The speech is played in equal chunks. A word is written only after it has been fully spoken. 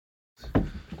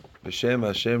B'Shem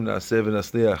Hashem Na'aseh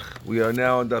V'Nasliach. We are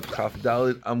now on Daf Chaf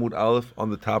Dalit Amud Aleph on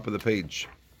the top of the page,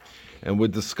 and we're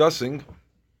discussing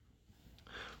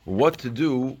what to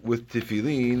do with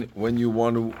tefillin when you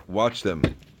want to watch them.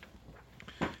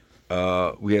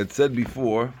 We had said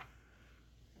before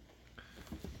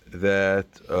that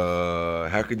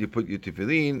how could you put your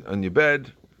tefillin on your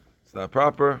bed? It's not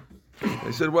proper.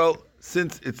 They said, well,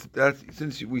 since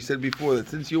we said before that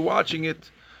since you're watching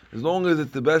it, as long as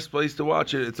it's the best place to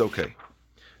watch it, it's okay.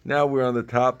 Now we're on the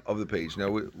top of the page. Now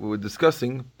we're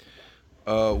discussing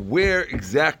where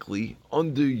exactly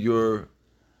under your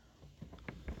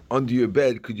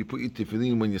bed could you put your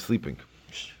tefillin when you're sleeping?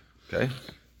 Okay.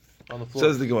 On the floor.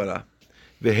 Says the Gemara,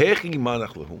 "Vehechi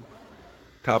manach lehu."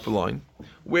 Top of the line.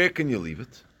 Where can you leave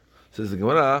it? Says the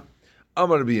Gemara,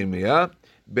 "Amar b'yirmiyah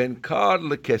ben kar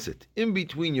lekeset," in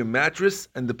between your mattress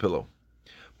and the pillow.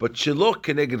 But shelo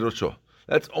keneged rosho.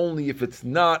 That's only if it's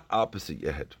not opposite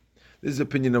your head. This is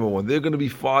opinion number one. There are going to be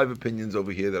 5 opinions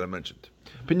over here that I mentioned.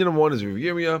 Opinion number 1 is Rav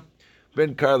Yirmiyah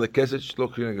ben kar lekeset shelo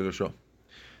keneged rosho.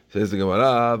 Says the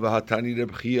Gemara, "V'hatani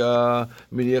Reb Chia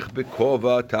miniach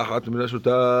bekova tachat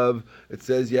minashotav." It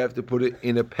says you have to put it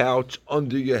in a pouch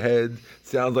under your head.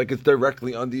 Sounds like it's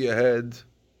directly under your head.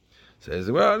 Says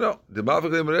the Gemara, no.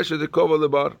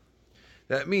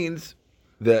 That means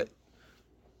that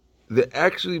the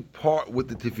actually part with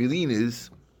the tefillin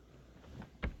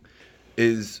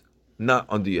is not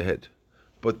under your head,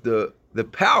 but the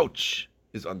pouch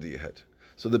is under your head.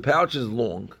 So the pouch is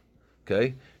long,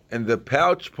 okay. And the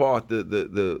pouch part,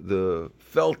 the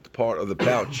felt part of the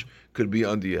pouch could be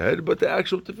under your head, but the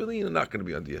actual tefillin are not going to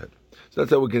be under your head. So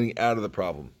that's how we're getting out of the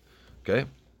problem. Okay?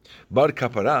 Bar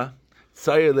kapara,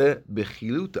 tzayele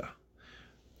bechiluta.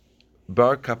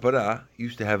 Bar kapara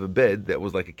used to have a bed that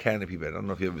was like a canopy bed. I don't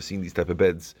know if you've ever seen these type of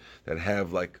beds that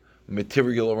have like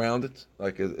material around it,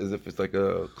 like as if it's like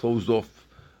a closed off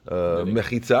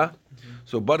mechitza.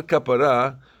 So bar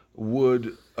kapara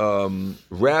would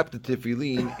wrap the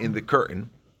tefillin in the curtain,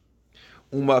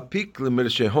 umapik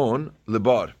lemershehon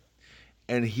lebar,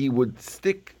 and he would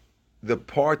stick the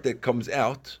part that comes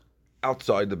out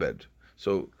outside the bed.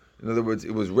 So, in other words,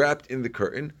 it was wrapped in the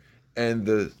curtain, and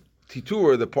the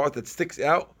titur, the part that sticks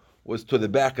out, was to the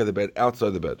back of the bed,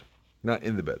 outside the bed, not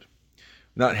in the bed,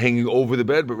 not hanging over the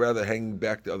bed, but rather hanging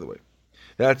back the other way.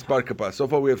 That's bar kapara. So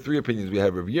far, we have 3 opinions. We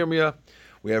have Rav Yirmiyah,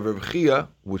 we have Rav Chia,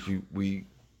 which we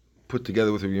put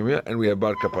together with Rav Yirmiyah, and we have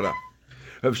bar kapara.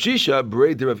 Rav Shisha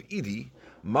b'rei Rav Idi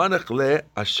manach le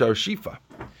ashar shifa.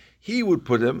 He would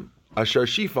put him ashar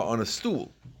shifa on a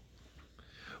stool.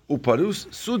 Uparus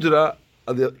sudra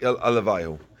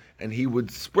alavayu, and he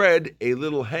would spread a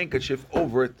little handkerchief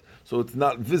over it so it's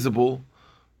not visible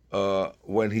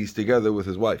when he's together with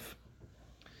his wife.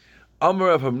 Amar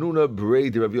Rav Hamnuna b'rei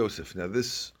Rav Yosef. Now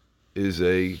this is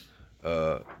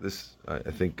I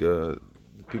think.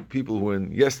 People who were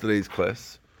in yesterday's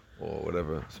class, or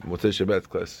whatever, Motzei Shabbat's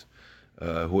class,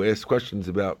 who asked questions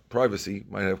about privacy,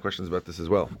 might have questions about this as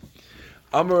well.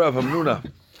 Amar Rav Hamnuna,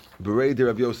 b'rei de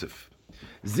Rav Yosef.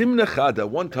 Zimna chada,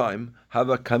 one time,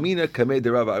 hava kamina kamei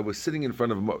de Rava. I was standing in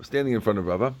front of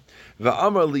Rava.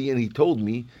 Va'amar li, and he told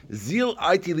me, Zil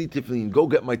aiti li tefillin, go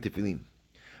get my tefillin.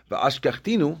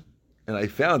 Va'ashkachtinu, and I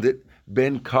found it,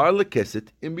 ben kar lekeset,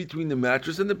 in between the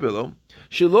mattress and the pillow,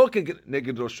 shelo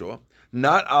neged rosho,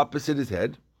 not opposite his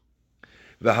head.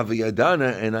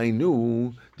 V'haviyadana, and I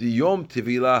knew the yom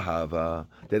tivila hava,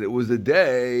 that it was the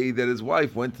day that his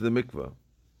wife went to the mikveh,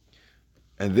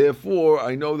 and therefore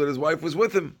I know that his wife was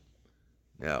with him.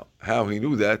 Now, how he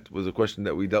knew that was a question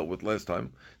that we dealt with last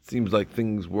time. It seems like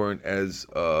things weren't as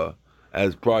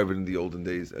private in the olden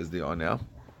days as they are now.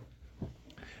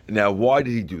 Now, why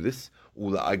did he do this? The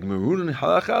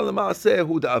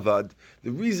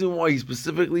reason why he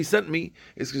specifically sent me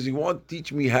is because he wanted to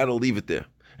teach me how to leave it there,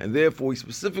 and therefore he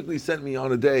specifically sent me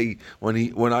on a day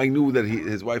when I knew that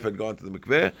his wife had gone to the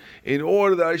mikveh, in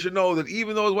order that I should know that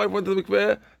even though his wife went to the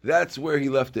mikveh, that's where he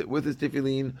left it, with his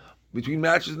tefillin between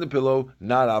mattress and the pillow,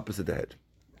 not opposite the head.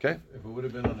 Okay. If it would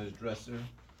have been on his dresser,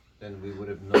 then we would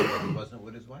have known that he wasn't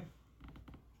with his wife.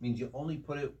 Means you only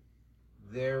put it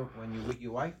there when you're with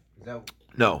your wife? Is that?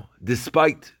 No,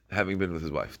 despite having been with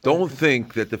his wife. Don't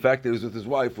think that the fact that he was with his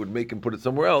wife would make him put it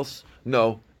somewhere else.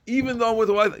 No, even though with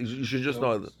the wife, you should just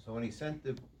know. So when he sent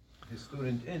his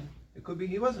student in, it could be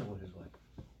he wasn't with his wife.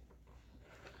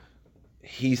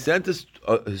 He sent his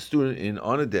student in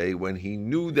on a day when he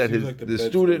knew that the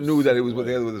student knew that he was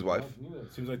together with his wife.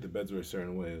 It seems like the beds were a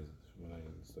certain way. When I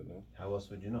understood, no? How else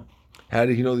would you know? How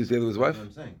did he know he was together with his wife?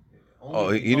 That's what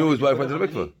I'm saying. He knew his wife went to the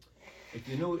mikveh. If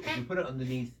you put it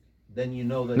underneath, then you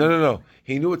know that. No.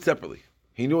 He knew it separately.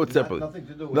 He knew it separately. Nothing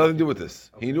to do with Nothing it. to do with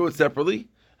this. Okay. He knew it separately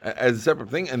as a separate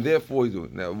thing, and therefore he's doing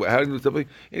it. Now, how do you do it separately?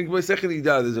 In Masechet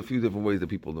Nidah, there's a few different ways that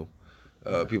people know.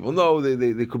 People know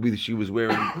they could be that she was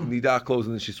wearing Nidah clothes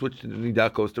and then she switched into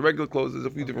Nidah clothes to regular clothes. There's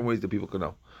a few different ways that people could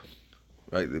know.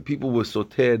 Right? The people were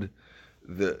sotered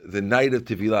the night of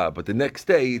Tevilah, but the next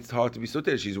day it's hard to be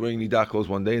sotered. She's wearing Nidah clothes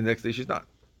one day and the next day she's not.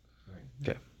 Right.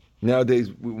 Okay. Nowadays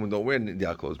we don't wear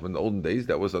Nidah clothes, but in the olden days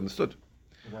that was understood.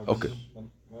 Okay.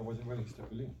 Why wasn't wearing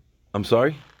tefillin? I'm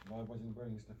sorry? Why wasn't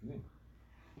wearing tefillin?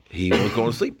 He was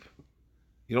going to sleep.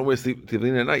 You don't wear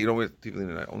tefillin at night. You don't wear tefillin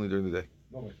at night, only during the day.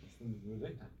 No, but it's in the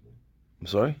daytime. I'm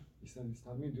sorry? It's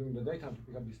not me during the daytime to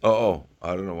pick up this. Oh,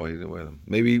 I don't know why he didn't wear them.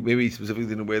 Maybe he specifically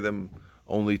didn't wear them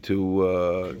only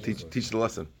to teach the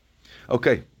lesson.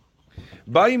 Okay.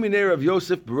 Bayi minei Rav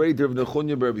Yosef b'rei Rav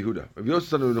Nechunya b'Rav Yehuda. Rav Yosef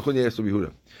son of Rav Nechunya asked Rav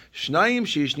Yehuda, Shnayim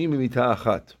sheyishnim b'mita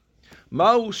achat.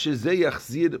 Ma'u shezeh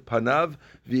yachzir panav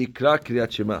v'yikra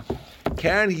kriyat shema.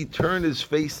 Can he turn his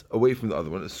face away from the other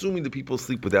one, assuming the people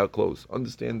sleep without clothes?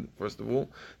 Understand, first of all,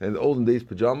 in the olden days,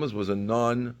 pajamas was a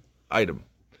non-item.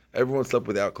 Everyone slept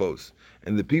without clothes.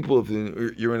 And the people, if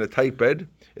you're in a tight bed,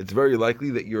 it's very likely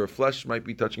that your flesh might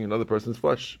be touching another person's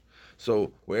flesh.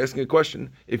 So we're asking a question.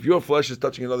 If your flesh is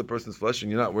touching another person's flesh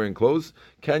and you're not wearing clothes,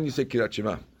 can you say Kirat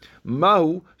Shema?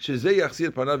 Mahu shezeh yachzir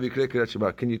panav v'yikreh Kirat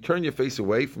Shema. Can you turn your face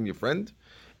away from your friend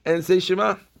and say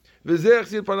Shema? V'zeh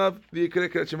yachzir panav v'yikreh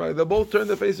Kirat Shema. They'll both turn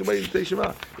their face away and say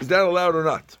Shema. Is that allowed or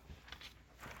not?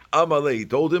 Amalei, he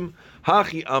told him,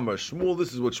 Hachi Amar Shmuel,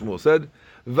 this is what Shmuel said,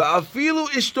 Va'afilu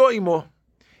ishto imo.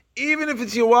 Even if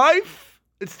it's your wife,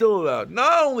 it's still allowed.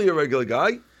 Not only a regular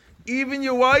guy, even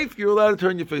your wife, you're allowed to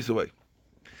turn your face away.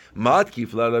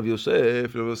 Matkif la Rav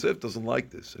Yosef. Rav Yosef doesn't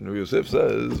like this. And Rav Yosef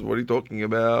says, what are you talking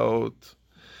about?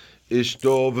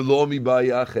 Ishto v'lo mi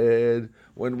bayached.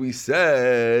 When we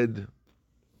said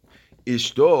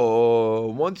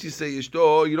Ishto, once you say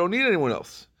Ishto, you don't need anyone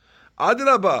else.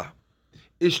 Adrabah.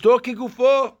 Ishto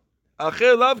kegufo,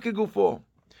 acher lav kegufo.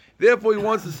 Therefore, he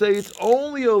wants to say it's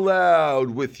only allowed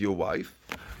with your wife,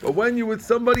 but when you're with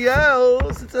somebody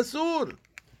else, it's asur.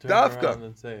 Turn Dafka. around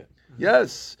and say it.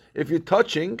 Yes, if you're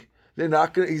touching, he's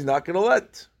not going to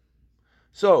let.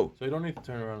 So So you don't need to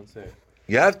turn around and say it.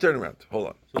 you have to turn around. Hold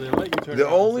on. So they let you turn They're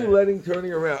around only and say letting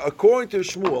turning around. According to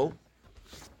Shmuel,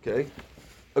 okay,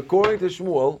 according to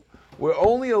Shmuel, we're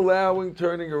only allowing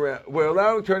turning around. We're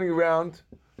allowing turning around.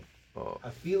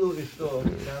 Afilu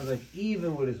ishto sounds like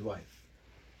even with his wife.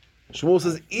 Shmuel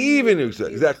says even,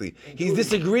 exactly. He's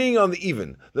disagreeing on the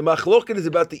even. The machloket is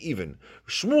about the even.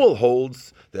 Shmuel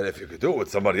holds that if you could do it with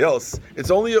somebody else,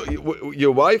 it's only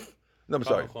your wife. No, I'm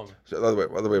sorry.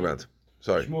 Chomer. Other way around.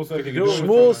 Sorry. Shmuel said you could do it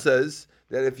Shmuel says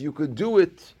that if you could do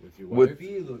it with your with wife,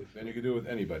 Afilu. then you could do it with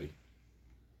anybody.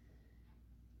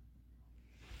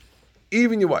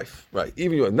 even your wife, right?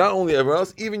 Even your wife. Not only everyone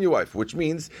else, even your wife, which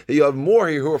means that you have more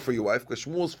here for your wife, because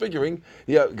Shmuel's figuring,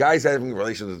 guys having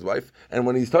relations with his wife, and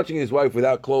when he's touching his wife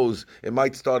without clothes, it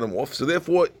might start him off. So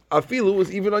therefore, afilu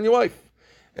is even on your wife.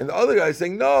 And the other guy is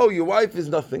saying, no, your wife is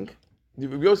nothing.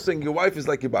 You're saying your wife is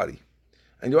like your body.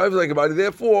 And your wife is like your body,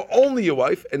 therefore, only your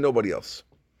wife and nobody else.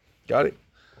 Got it?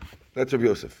 That's Rabbi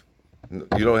Yosef. You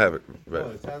don't have it. Right.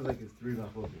 No, it sounds like it's three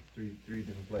machlokas, three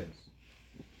different players.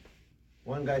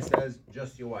 One guy says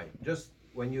just your wife, just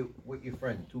when you with your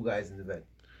friend, two guys in the bed.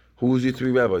 Who's your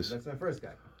three rabbis? That's my first guy.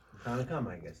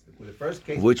 Tanakama, I guess. The first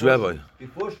case. Which rabbi?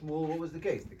 Before Shmuel, what was the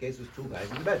case? The case was two guys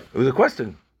in the bed. It was a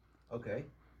question. Okay.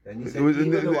 Then you said It was,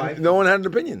 even the wife. no one had an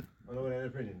opinion. Oh, no one had an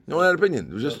opinion. No one had an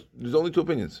opinion. There's only two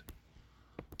opinions.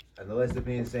 And the last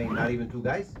opinion is saying not even two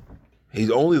guys. He's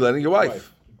only letting your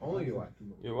wife. Only your wife.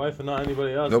 Your wife and not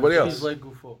anybody else. Nobody She's else. like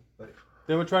Gufo. But-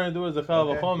 They were trying to do it as a chal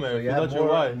Okay, v'chomer. so If you you have touch your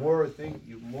wife.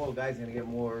 more guys gonna get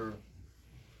more.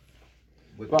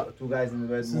 With But- two guys in the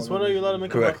bed. Since more when are than- you allowed to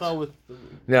make Correct. a bracha with?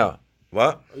 Now,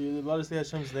 what? Are you allowed to say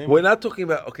Hashem's name? We're not talking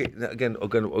about, okay, now again,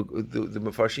 the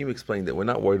Mefarshim explained that we're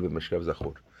not worried with Meshkav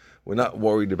Zachor. We're not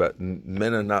worried about,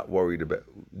 men are not worried about,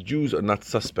 Jews are not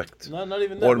suspect. Not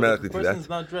even that. Automatically But if to the that. person's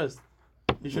not dressed.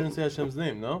 You shouldn't say Hashem's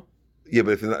name, no? Yeah,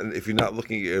 but if you're not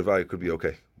looking at your Erva, it could be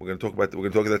okay. We're going to talk about,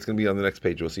 that's going to be on the next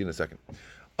page. We'll see in a second.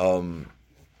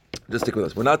 Just stick with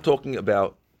us. We're not talking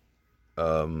about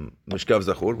Mishkav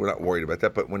Zachor. We're not worried about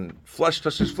that. But when flesh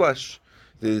touches flesh,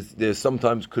 there's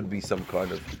sometimes could be some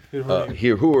kind of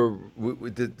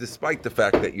hirhur, despite the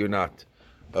fact that you're not,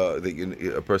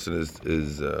 a person is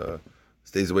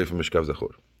stays away from Mishkav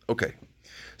Zachor. Okay.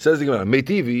 Says the Gemara,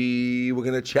 Meitivi, we're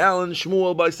going to challenge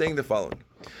Shmuel by saying the following.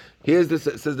 Here's this,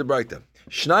 says the Braita.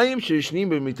 Shnayim sheshnim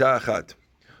b'mita achat.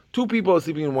 Two people are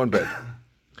sleeping in one bed.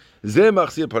 Zeh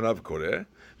machzir panav koreh,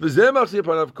 v'zeh machzir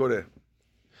panav koreh.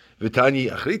 V'tani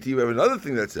achriti, we have another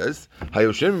thing that says,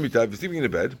 Hayoshem b'mita, if you're sleeping in a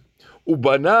bed,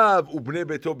 ubanav ubnei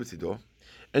beto b'tzido,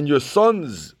 and your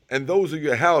sons and those of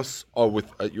your house are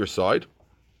at your side.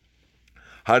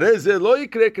 Don't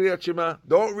read Kriyat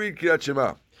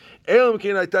Shema.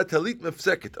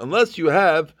 Unless you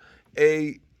have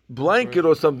a blanket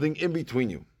or something in between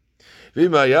you. But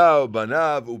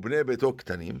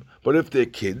if they're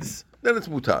kids, then it's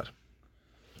mutar.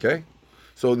 Okay?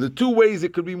 So the two ways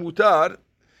it could be mutar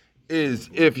is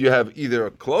if you have either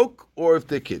a cloak or if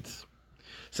they're kids.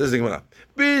 Says the Gemara,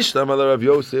 Rav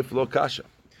Yosef lo kasha.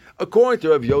 According to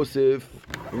Rav Yosef,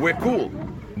 we're cool.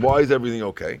 Why is everything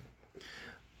okay?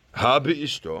 Ha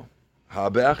be'ishto, ha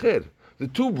be'acher. The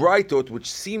two brightot which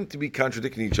seem to be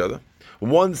contradicting each other.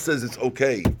 One says it's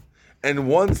okay, and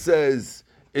one says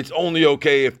it's only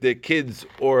okay if they're kids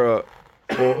or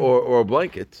a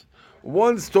blanket.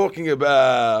 One's talking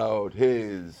about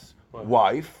his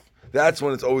wife. That's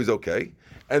when it's always okay,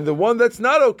 and the one that's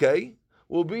not okay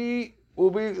will be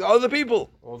other people.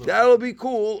 That'll be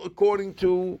cool according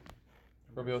to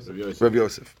Rabbi Yosef. Rav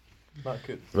Yosef. Not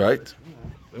kids. Right?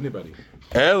 Anybody.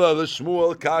 Ella the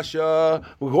Shmuel Kasha.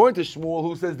 We're going to Shmuel,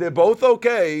 who says they're both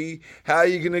okay. How are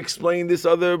you going to explain this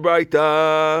other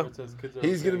Braita? It says kids are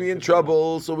He's okay, going to be in kids are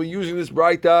trouble, so we're using this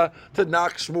Braita to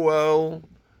knock Shmuel.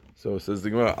 So it says the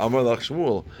Gemara, Amar lach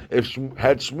Shmuel. If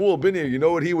had Shmuel been here, you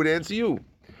know what he would answer you?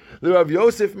 The Rav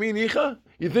Yosef minicha?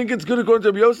 You think it's good according to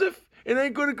Rav Yosef? It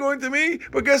ain't good according to me,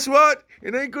 but guess what?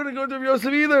 It ain't good according to Rav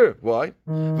Yosef either. Why?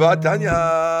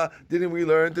 Vatanya, didn't we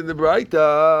learn in the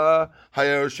Braita?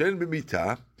 Hayaroshen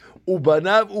b'mita,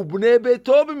 ubanav ubnei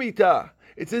beto b'mita.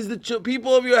 It says the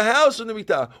people of your house in the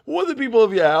mita. Who are the people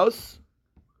of your house?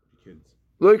 Kids.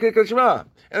 Lo yikra kashma.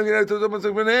 And we're going to talk about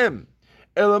them.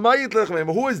 Elamayit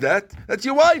lechem. Who is that? That's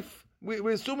your wife. We're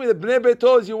assuming that bnei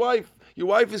beto is your wife. Your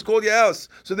wife is called your house.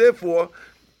 So therefore,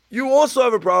 you also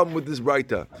have a problem with this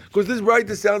Braita. Because this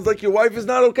Braita sounds like your wife is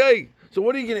not okay. So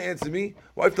what are you going to answer me?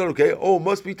 Wife not okay? Oh,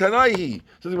 must be Tanaihi.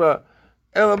 So what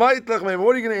are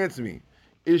you going to answer me?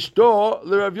 Ishto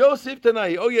Rav Yosef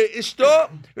Tanaihi. Oh yeah, Ishto.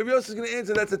 Rav Yosef is going to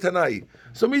answer that's a Tanai.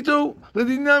 So me too.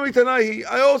 L'dinami Tanaihi.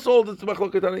 I also hold it's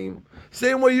Machloket Tanaim.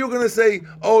 Same way you're going to say,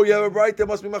 oh, you have a Braita,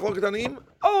 must be Machloket Tanaim.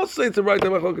 I'll say it's a Braita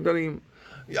Machloket Tanaim.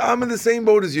 I'm in the same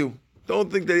boat as you. Don't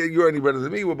think that you're any better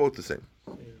than me. We're both the same.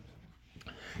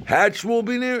 Had Shmuel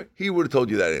been here, he would have told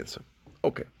you that answer.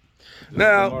 Okay.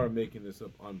 Now, Gemara making this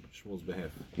up on Shmuel's behalf.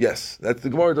 yes, that's the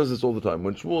Gemara does this all the time.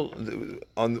 When Shmuel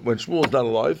is not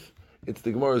alive, it's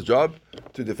the Gemara's job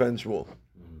to defend Shmuel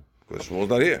because Shmuel's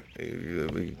not here.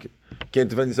 You can't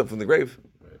defend yourself from the grave.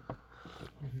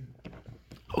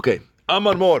 Okay,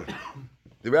 Amar Mor.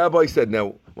 The rabbi said.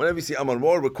 Now, whenever you see Amar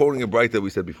Mor, we're quoting a bright that we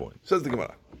said before. Says the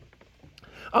Gemara.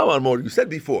 Amar Mor, you said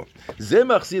before. This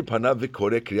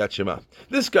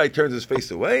guy turns his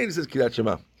face away and he says Kriyat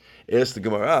Shema. Ask the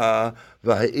Gemara,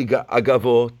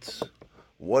 agavot.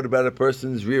 What about a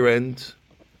person's rear end?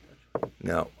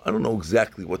 Now, I don't know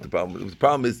exactly what the problem is. The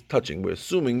problem is touching. We're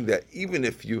assuming that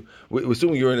we're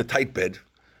assuming you're in a tight bed,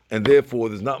 and therefore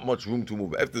there's not much room to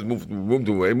move. If there's room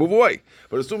to move away.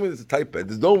 But assuming it's a tight bed,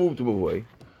 there's no room to move away.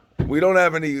 We don't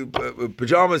have any,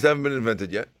 pajamas haven't been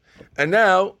invented yet. And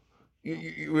now,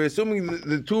 we're assuming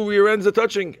the two rear ends are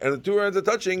touching, and the two rear ends are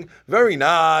touching. Very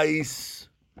nice.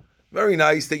 Very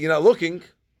nice that you're not looking,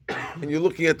 and you're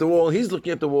looking at the wall, and he's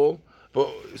looking at the wall. But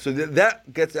so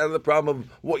that gets out of the problem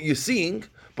of what you're seeing,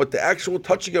 but the actual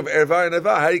touching of erva and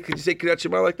eva. Could you say Kriyat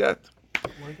Shema like that?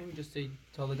 Why can't we just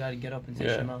tell the guy to get up and say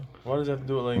Yeah. Shema? Why does he have to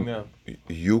do it laying down?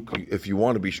 If you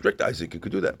want to be strict, Isaac, you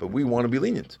could do that. But we want to be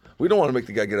lenient. We don't want to make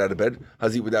the guy get out of bed.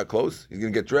 Hazit without clothes. He's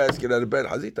going to get dressed, get out of bed.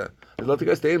 Hazita. Let the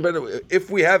guy stay in bed. If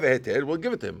we have a head-to-head, we'll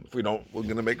give it to him. If we don't, we're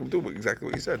going to make him do exactly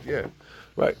what he said. Yeah.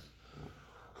 Right.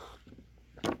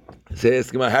 Says,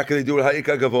 how can they do it?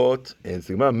 Ha'ika gavot. And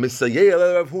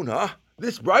Misayeh Rav Huna.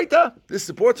 This Braita, this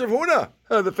supports Rav Huna.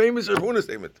 The famous Rav Huna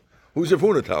statement. Who's Rav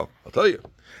Huna, Tal? I'll tell you.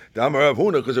 Dama Rav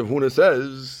Huna, because Rav Huna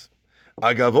says,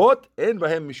 Agavot en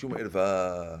bahem mishum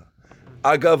erva.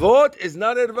 Agavot is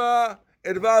not erva.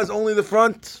 Erva is only the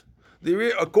front. The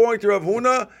rear, according to Rav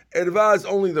Huna, erva is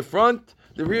only the front.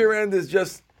 The rear end is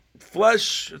just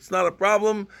flesh. It's not a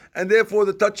problem, and therefore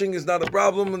the touching is not a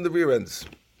problem in the rear ends.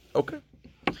 Okay.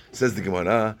 Says the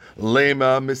Gemara,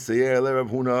 Lema Misayeh Rav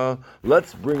Huna.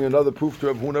 Let's bring another proof to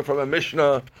Rav Huna from a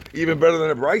Mishnah, even better than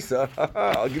a Brisa.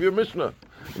 I'll give you a Mishnah.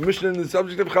 A Mishnah in the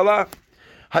subject of Chala.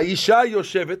 Ha'isha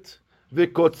yoshevet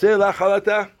v'kotzeh la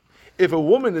chalata. If a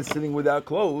woman is sitting without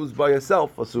clothes by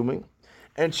herself, assuming,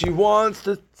 and she wants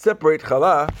to separate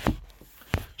Chala,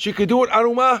 she could do it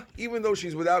aruma, even though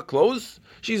she's without clothes.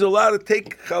 She's allowed to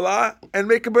take Chala and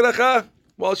make a beracha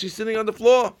while she's sitting on the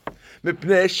floor.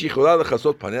 Because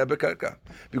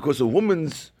a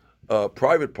woman's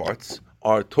private parts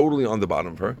are totally on the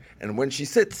bottom of her, and when she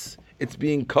sits, it's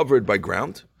being covered by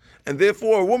ground, and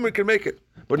therefore a woman can make it,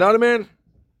 but not a man.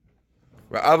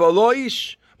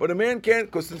 But a man can't,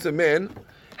 because since a man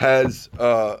has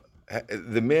the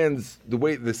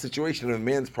situation of a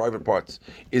man's private parts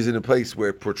is in a place where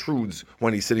it protrudes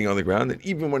when he's sitting on the ground, and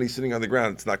even when he's sitting on the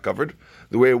ground, it's not covered.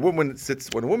 The way when a woman sits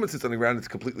on the ground, it's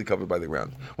completely covered by the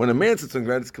ground. When a man sits on the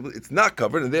ground, it's not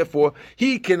covered, and therefore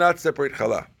he cannot separate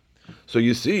challah. So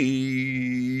you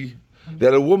see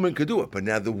that a woman could do it. But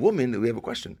now the woman, we have a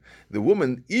question.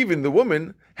 Even the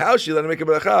woman, how is she allowed to make a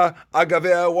beracha?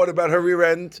 Agavea, what about her rear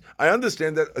end? I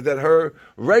understand that her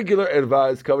regular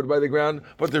erva is covered by the ground,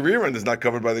 but the rear end is not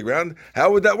covered by the ground.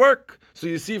 How would that work? So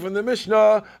you see from the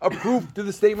Mishnah, a proof to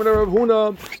the statement of Rav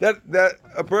Huna that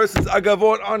a person's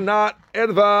agavot are not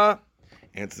erva.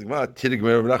 Answer Rav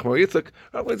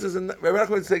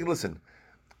Nachman is saying, listen,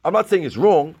 I'm not saying it's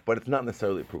wrong, but it's not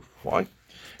necessarily a proof. Why?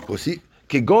 Because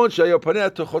we're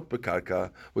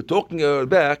talking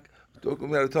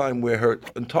about a time where her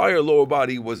entire lower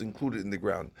body was included in the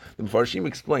ground. The Mepharshim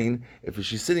explain if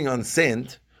she's sitting on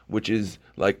sand, which is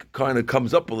like kind of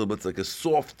comes up a little bit, it's like a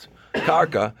soft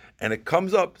karka, and it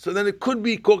comes up, so then it could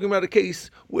be talking about a case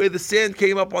where the sand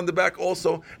came up on the back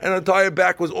also, and the entire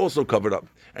back was also covered up.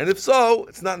 And if so,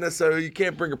 it's not necessary. You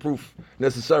can't bring a proof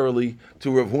necessarily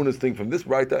to Rav Huna's thing from this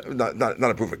right. Not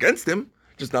a proof against him,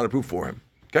 just not a proof for him.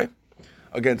 Okay.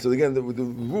 Again, the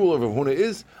rule of Rav Huna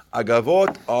is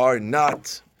agavot are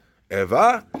not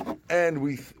eva, and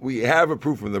we have a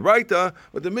proof from the Braita,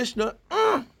 but the Mishnah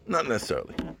not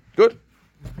necessarily. Good.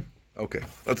 Okay,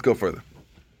 let's go further.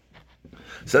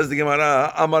 Says the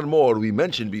Gemara, Amar Mor, we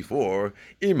mentioned before,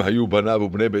 Im hayu banav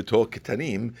ubnei beito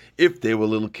ketanim, if they were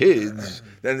little kids,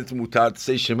 then it's mutar to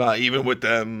say Shema even with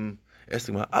them. Ask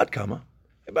the Gemara, Ad kama?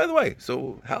 And by the way,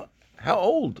 so how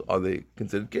old are they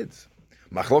considered kids?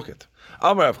 Machloket.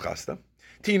 Amar Rav Chasta,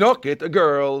 Tinoket, a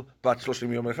girl, bat 30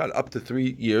 yom echad, up to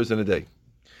 3 years and a day.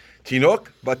 Tinok,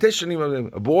 bat 9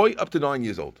 shanim, a boy up to 9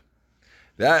 years old.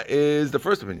 That is the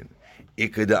first opinion.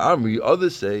 Ikeda Amri,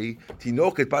 others say,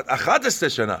 Tinoket bat 11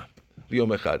 shana, yom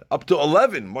echad, up to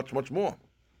 11, much more.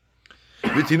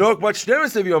 V'tinok bat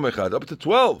 12 yom echad, up to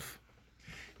 12.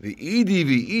 The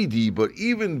Edi, but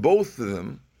even both of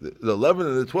them, the 11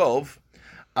 and the 12,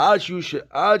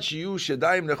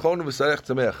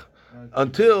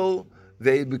 until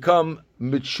they become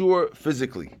mature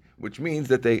physically, which means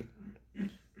that they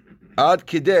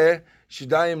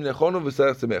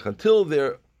until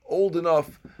they're old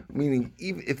enough, meaning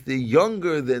even if they're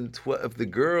younger than 12, if the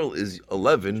girl is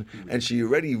 11 and she's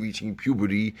already reaching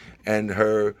puberty and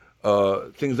her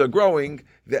things are growing,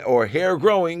 or hair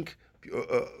growing,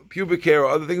 pubic hair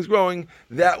or other things growing,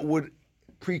 that would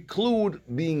preclude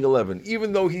being 11.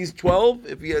 Even though he's 12,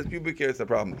 if he has pubic hair, it's a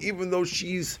problem. Even though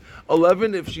she's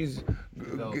 11, if she's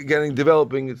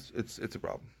developing, it's a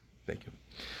problem. Thank you.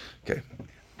 Okay.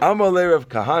 Amalei Rav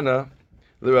Kahana,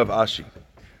 Rav Ashi.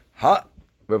 Rav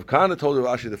Kahana told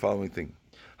Rav Ashi the following thing.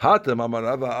 If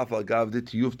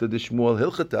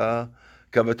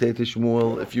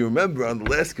you remember on the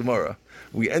last Gemara,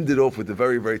 we ended off with a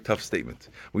very, very tough statement.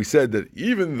 We said that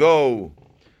even though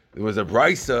there was a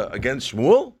brisa against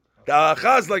Shmuel, the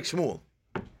halacha is like Shmuel.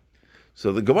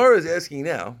 So the Gemara is asking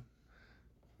now,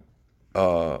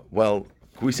 can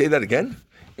we say that again?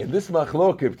 In this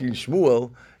machloket between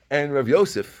Shmuel and Rav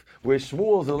Yosef, where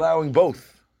Shmuel is allowing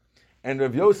both, and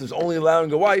Rav Yosef is only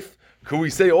allowing a wife, can we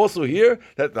say also here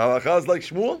that the halacha is like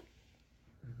Shmuel?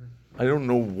 I don't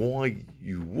know why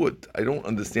you would. I don't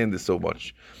understand this so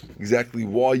much. Exactly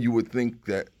why you would think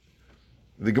that.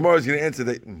 The Gemara is going to answer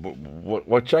that.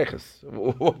 What shaykhs?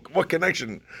 What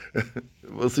connection?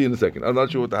 We'll see in a second. I'm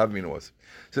not sure what the Havamina was.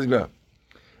 It says Gemara,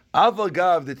 Aval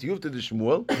gav de tiyufta de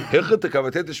Shmuel, hilchet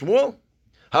kavatet de Shmuel,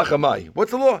 hachamai. What's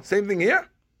the law? Same thing here.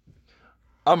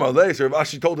 Amar lei. So Rav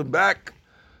Ashi told him back,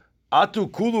 Atu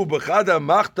kulu b'chada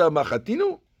machta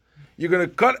machatinu. You're going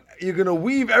to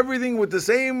weave everything with the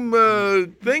same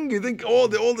thing. You think they're all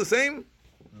the same?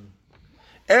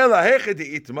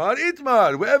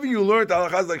 Itmar. Wherever you learned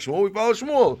halachas like Shmuel, we follow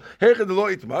Shmuel. Hechad lo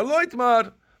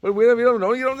itmar. But we don't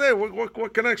know. You don't know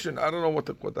what connection. I don't know what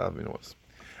the Havamina was.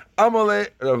 Amale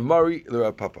Rav Mari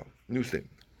Rav Papa. New statement.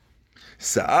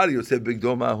 Sa'ar Yosef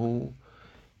Bigdomahu.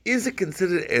 Is it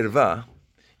considered erva?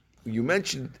 You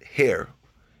mentioned hair.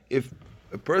 If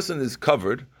a person is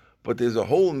covered, but there's a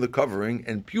hole in the covering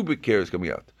and pubic hair is coming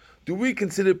out, do we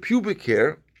consider pubic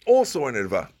hair also an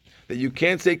erva? That you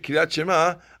can't say Kiryat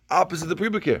Shema opposite the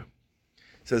pubic hair.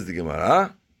 Says the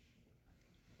Gemara,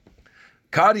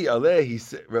 Kari aleh, he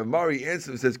said, Rav Mari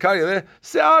answers, says, Kari aleh,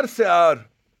 se'ar, se'ar.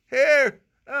 Hair.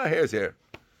 Hair's hair.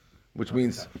 Which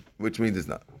means it's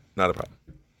not a problem.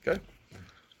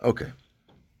 Okay.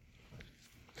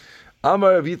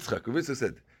 Amar Rav Yitzchak. Rav Yitzchak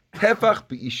said, tefach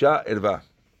bi'isha erva.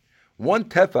 One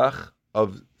tefach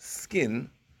of skin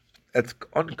that's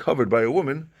uncovered by a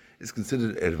woman is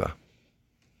considered erva.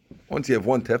 Once you have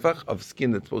one tefach of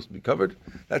skin that's supposed to be covered,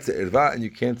 that's an erva, and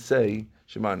you can't say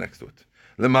Shema next to it.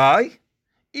 Lemai,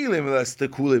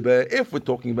 if we're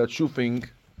talking about shufing,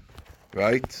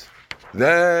 right,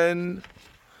 then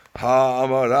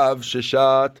ha'amarav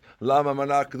sheshat lama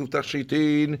mana katuv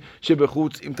tachshitin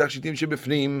shebechutz im tachshitin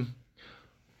shebefnim.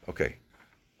 Okay.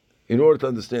 In order to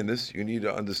understand this, you need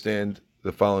to understand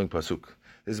the following pasuk.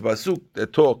 There's a pasuk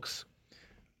that talks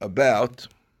about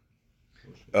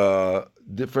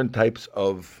different types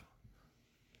of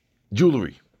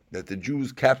jewelry that the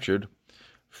Jews captured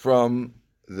from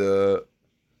the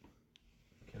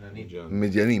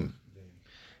Midyanim.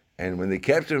 And when they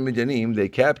captured Midyanim, they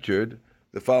captured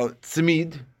the following: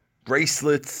 tzimid,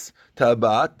 bracelets,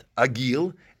 tabat,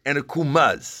 agil, and a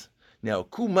kumaz. Now,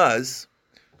 kumaz,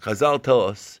 Chazal tell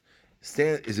us,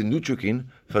 is a nutrikin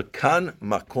for kan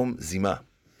makom zima.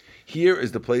 Here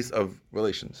is the place of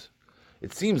relations.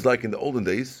 It seems like in the olden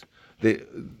days,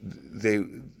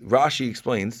 Rashi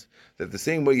explains that the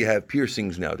same way you have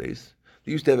piercings nowadays,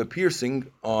 they used to have a piercing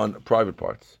on private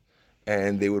parts,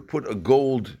 and they would put a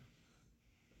gold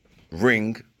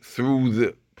ring through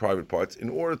the private parts in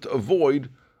order to avoid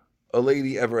a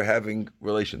lady ever having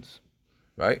relations,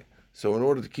 right? So in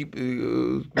order to keep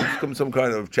some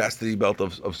kind of chastity belt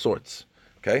of sorts,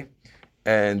 okay?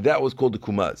 And that was called the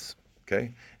kumaz,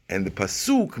 okay? And the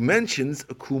pasuk mentions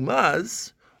a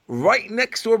kumaz right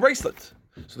next to a bracelet.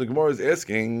 So the Gemara is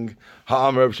asking,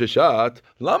 Ha'amar Rav Sheshat,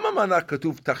 Lama mana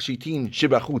katuv tachshitin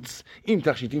shebachutz im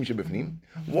tachshitin shebefnim?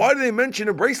 Why do they mention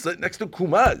a bracelet next to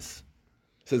kumaz?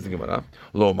 Says the Gemara,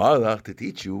 Lo malach, to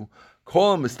teach you,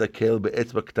 kol mistakel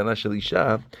be'etzba ktana shel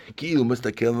isha, ki'ilu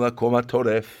mistakel lakom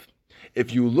hatoref.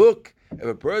 If you look, if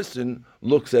a person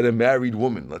looks at a married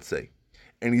woman, let's say,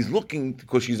 and he's looking,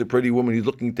 because she's a pretty woman, he's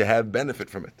looking to have benefit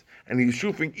from it, and he's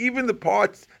shufing even the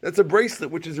parts, that's a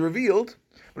bracelet which is revealed,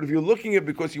 but if you're looking at it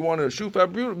because you want to shuf how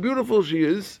beautiful she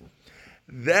is,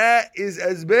 that is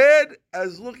as bad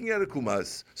as looking at a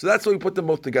kumaz. So that's why we put them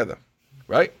both together,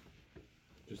 right?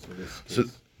 Just in this case. So,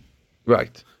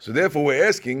 right. So therefore we're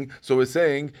asking, so we're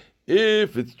saying,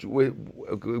 if it's,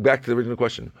 back to the original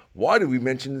question, why do we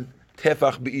mention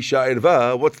tefach b'isha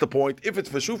erva? What's the point? If it's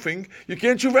for shufing, you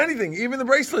can't shuf anything, even the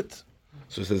bracelet.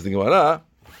 So it says the Gemara,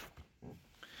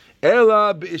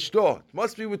 Ela b'ishto. It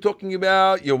must be we're talking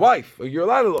about your wife, or you're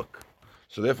allowed to look.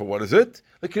 So therefore, what is it?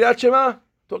 The Kriyat Shema.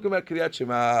 Talking about Kriyat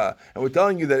Shema. And we're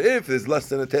telling you that if there's less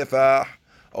than a tefach,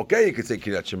 okay, you could say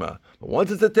Kriyat Shema. But once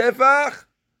it's a tefach,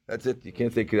 that's it. You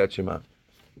can't say Kriyat Shema.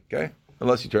 Okay?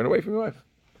 Unless you turn away from your wife.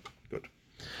 Good.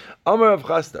 Amar Rav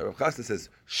Chasta. Rav Chasta says,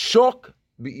 Shok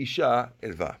b'isha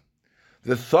erva.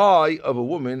 The thigh of a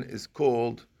woman is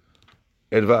called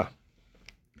erva.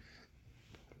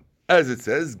 As it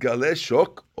says, Gale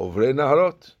shok ovre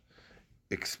naharot.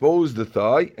 Expose the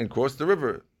thigh and cross the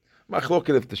river.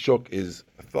 Machloket if the shok is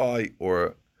a thigh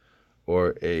or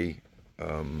a Is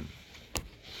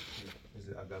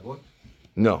it agabot?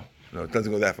 no, it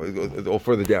doesn't go that far. It goes all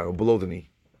further down, below the knee.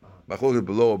 Machloket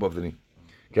below, above the knee.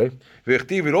 Okay.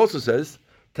 V'echtiv, it also says,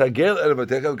 Tagel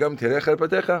ervatecha gam terech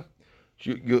ervatecha.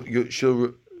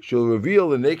 She'll reveal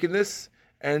the nakedness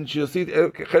and she'll see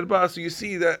cherba. So you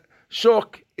see that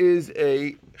shok is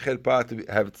a cherpa to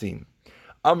have it seen.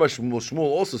 Amar Shmuel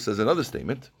also says another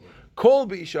statement. Kol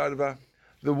b'isha erva.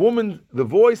 The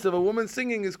voice of a woman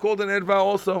singing is called an erva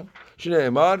also. Shnei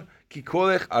emar ki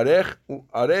kolech arev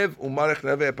umarech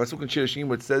neve. A pasuk in Shir Hashim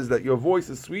which says that your voice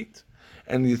is sweet,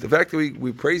 and the fact that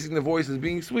we're praising the voice as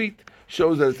being sweet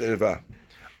shows that it's erva.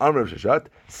 Amar Rav Sheshat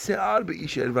se'ar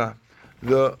b'isha erva.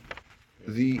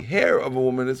 The hair of a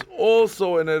woman is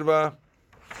also an erva.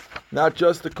 Not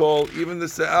just the kol, even the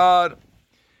se'ar.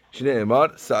 Shnei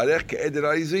emar sa'arech ke'eder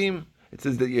ha'izim. It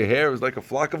says that your hair is like a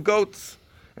flock of goats.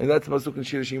 And that's Pasuk in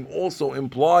Shir Hashim also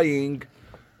implying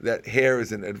that hair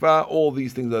is an erva. All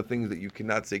these things are things that you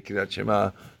cannot say Kriyat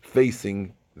Shema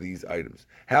facing these items.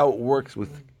 How it works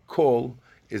with kol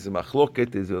is a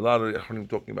machloket. There's a lot of Achronim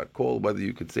talking about kol, whether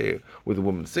you could say it with a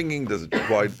woman singing. Does it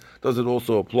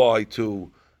also apply to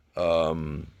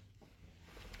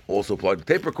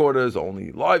tape recorders,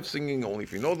 only live singing, only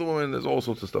if you know the woman? There's all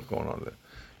sorts of stuff going on there.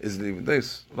 Isn't even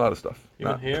this? A lot of stuff.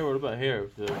 Even hair? What about hair?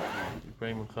 If the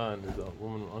Ibrahim Khan is a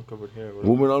woman with uncovered hair.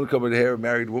 Woman uncovered hair,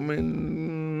 married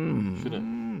woman.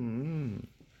 Shouldn't.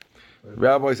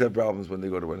 Rabbis have problems when they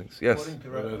go to weddings. Yes.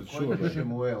 According to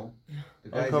Shemuel,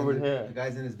 Uncovered hair. the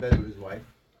guy's in his bed with his wife.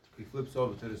 He flips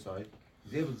over to the side.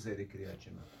 He's able to say the Kriyat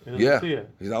Shema. You don't Yeah. see it.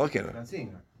 He's not looking at He's her. not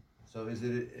seeing her. So is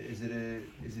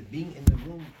it being in the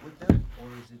room with them, or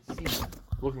is it seeing them?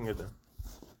 Looking at them.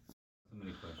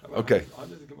 Okay. How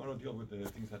does the Gemara deal with the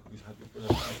things that we had before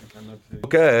that you cannot say?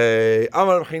 Okay.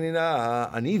 Amar Rav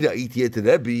Chanina, Anida iti et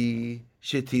Rebbe,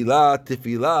 shetila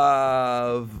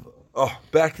tefilav. Oh,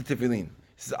 back to tefillin. He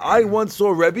says, I once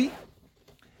saw Rebbe,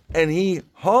 and he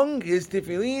hung his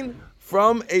tefillin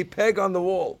from a peg on the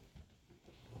wall.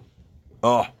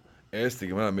 Oh, ask the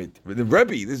Gemara. The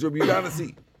Rebbe, this is Rebbe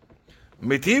Yudanasi.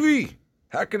 Metivi,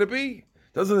 how can it be?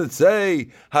 Doesn't it say,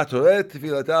 Hatoret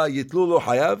tefilata yitlu lo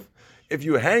hayav? If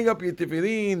you hang up your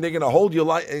tefillin, they're going to hold your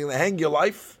life, they're going to hang your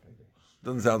life.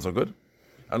 Doesn't sound so good.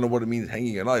 I don't know what it means,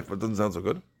 hanging your life, but it doesn't sound so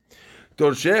good.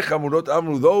 Torshech Amurot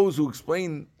Amru, those who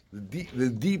explain the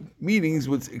deep meanings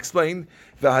would explain,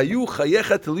 V'hayu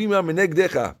chayecha telima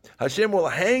menegdecha. Hashem will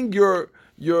hang your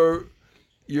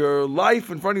life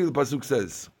in front of you, the Pasuk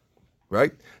says.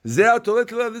 Right? This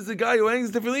is the guy who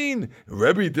hangs the tefillin.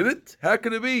 Rebbe did it? How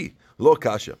can it be? Lo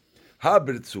kasha. Ha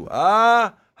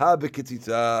b'ritzuah, ha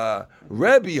b'kitzitza.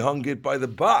 Rebbe hung it by the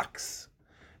box.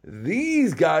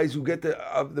 These guys who get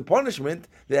the punishment,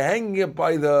 they're hanging it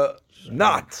by the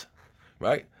knot.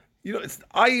 Right? You know, it's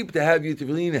ayib to have your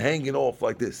tefillin hanging off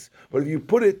like this. But if you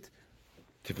put it,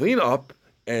 tefillin up,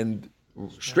 and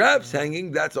straps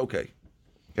hanging, that's okay.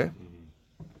 Okay?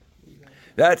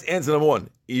 That's answer number one.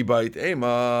 Ibait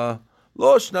ema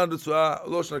lo shna dutzua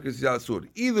lo shna kisya asur.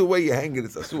 Either way you hang it,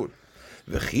 it's asur.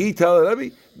 V'chita Rabbi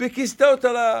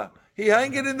b'kistotala. He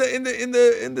hang it in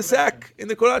the sack, in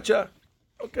the koracha.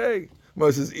 Okay.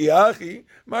 Moses iachi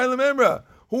ma'ilem emra.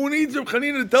 Who needs Reb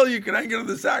Chanina to tell you can hang it in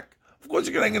the sack? Of course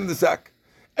you can hang it in the sack.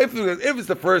 If it's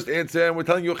the first answer and we're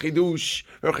telling you a chidush,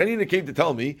 Reb Chanina came to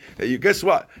tell me that you guess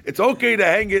what? It's okay to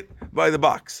hang it by the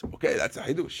box. Okay, that's a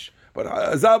chidush. But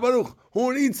Azar Baruch,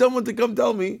 who needs someone to come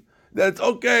tell me that it's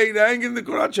okay to hang in the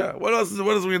Kuracha? What else are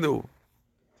we going to do?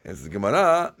 Answers the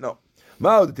Gemara, no.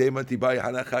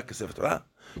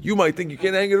 You might think you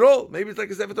can't hang it at all. Maybe it's like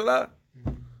a Sefer Torah.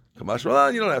 Kamash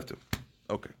Malan, you don't have to.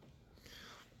 Okay.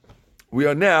 We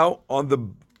are now on the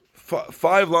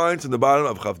 5 lines in the bottom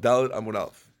of Chav Dalet Amud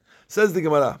Aleph. Says the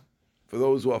Gemara, for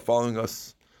those who are following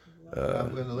us.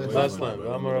 Last line.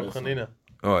 Amar Rav Chanina.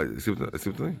 All right, see what the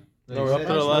thing? No, we're up to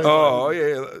the last line. Oh,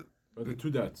 yeah. But the 2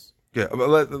 dots. Yeah,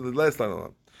 but the last line.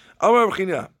 Amar Rav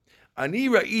Chanina, Ani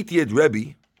ra'iti et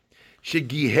Rebbe,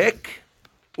 shegihek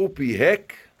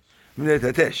upihek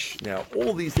minetatesh. Now,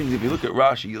 all these things, if you look at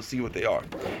Rashi, you'll see what they are.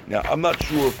 Now, I'm not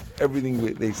sure if everything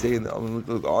they say I'm going to look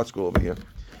at the art school over here.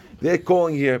 They're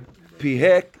calling here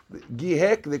pihek,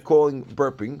 gihek, they're calling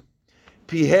burping.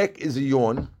 Pihek is a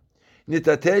yawn.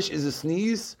 Nitatesh is a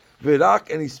sneeze. Virak,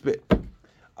 and he spit.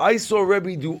 I saw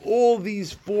Rebbe do all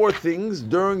these 4 things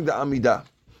during the Amidah.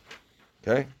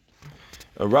 Okay?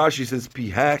 Rashi says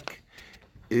pihak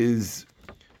is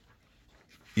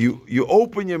you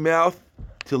open your mouth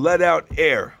to let out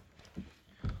air.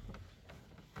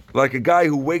 Like a guy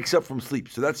who wakes up from sleep.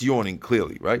 So that's yawning,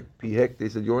 clearly, right? Pihek, they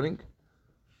said yawning?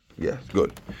 Yes,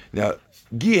 good. Now,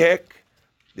 gihek,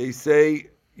 they say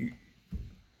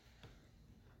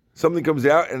something comes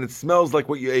out and it smells like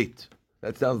what you ate.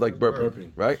 That sounds like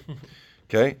burping, right?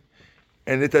 Okay.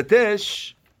 And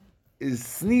itatesh is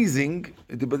sneezing,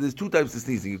 but there's 2 types of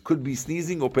sneezing. It could be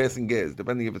sneezing or passing gas,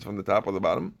 depending if it's from the top or the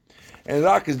bottom. And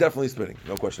rak is definitely spitting,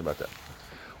 no question about that.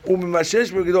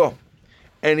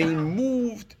 And he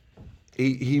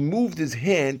moved his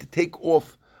hand to take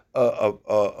off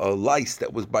a lice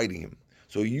that was biting him.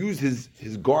 So he used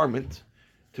his garment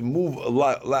to move a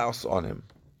louse on him.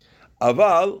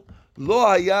 Aval lo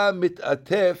haya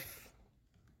mit'atef,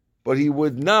 but he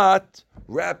would not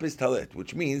wrap his talit,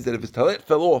 which means that if his talit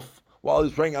fell off while he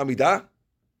was praying Amidah,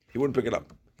 he wouldn't pick it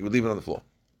up. He would leave it on the floor.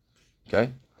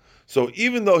 Okay? So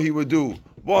even though he would do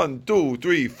 1, 2,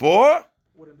 3, 4,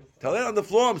 talit on the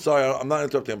floor, I'm sorry, I'm not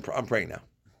interrupting, I'm praying now.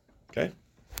 Okay?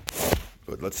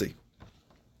 Good, let's see.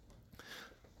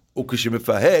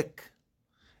 Ukishimifahek,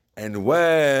 and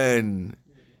when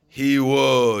he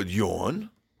would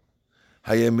yawn,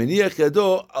 hayeminiach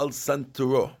yado al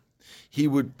santuro, he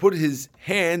would put his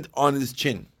hand on his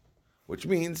chin, which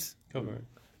means cover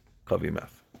your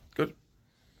mouth. Good.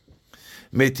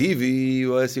 Metivi,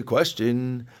 will ask you a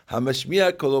question.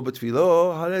 Hamashmiya kolo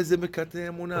b'tfilo, haleze mekate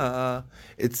emunah.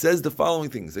 It says the following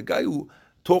things. A guy who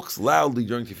talks loudly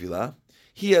during tefillah,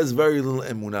 he has very little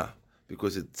emunah,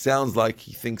 because it sounds like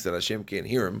he thinks that Hashem can't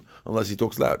hear him unless he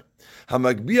talks loud.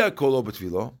 Hamagbiya kolo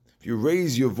b'tfilo, if you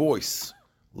raise your voice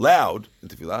loud in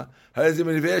tefillah,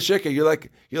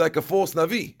 you're like a false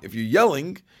navi. If you're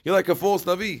yelling, you're like a false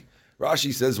navi.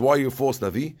 Rashi says, why are you a false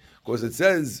navi? Because it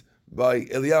says by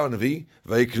Eliyahu Navi,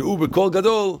 Vayikru b'kol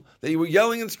gadol, that you were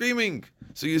yelling and screaming.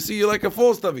 So you see, you're like a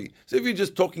false navi. So if you're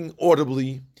just talking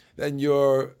audibly, then you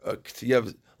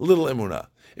have little emunah.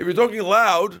 If you're talking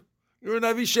loud, you're a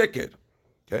navi sheker.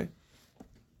 Okay.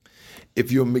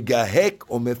 If you're megahek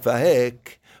or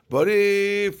mefahek, but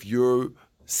if you're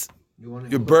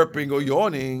burping or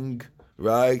yawning,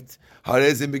 right?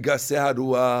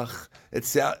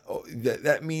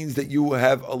 That means that you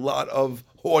have a lot of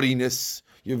haughtiness.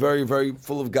 You're very, very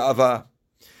full of gava.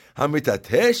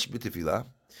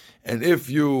 And if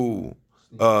you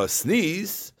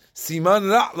sneeze, siman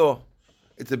ra'lo,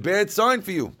 it's a bad sign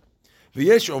for you.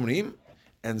 V'yesh omrim,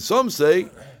 and some say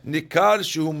nikar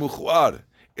shu mukhar.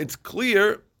 It's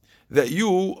clear that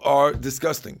you are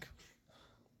disgusting.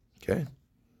 Okay.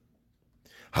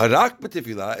 Harak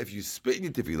b'tefillah, if you spit in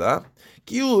your tefillah,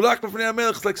 ki'u rak b'fnei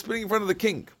hamelech, it's like spitting in front of the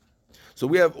king. So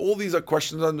we have all these are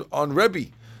questions on Rebbe,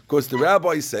 because the rabbi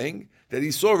is saying that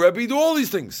he saw Rebbe do all these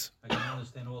things. I can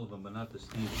understand all of them, but not the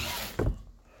sneezing.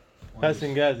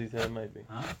 Passing gas, he said it might be.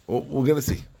 Huh? Well, we're going to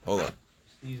see. Hold on.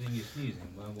 Sneezing, you're sneezing.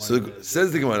 So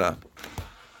says the Gemara,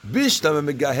 Bishtam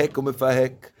megahek or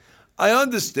mefahek. I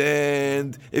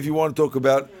understand if you want to talk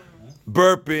about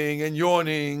burping and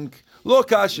yawning. Lo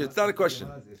kasha, it's not a question.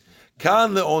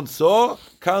 Kan le'onso,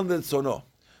 kan le'tsono.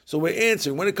 So we're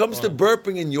answering. When it comes to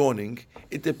burping and yawning,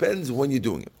 it depends when you're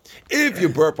doing it. If you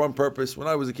burp on purpose, when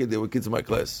I was a kid, there were kids in my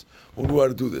class who knew how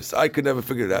to do this. I could never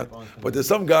figure it out. But there's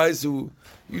some guys who,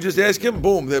 you just ask him,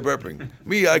 boom, they're burping.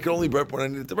 Me, I can only burp when I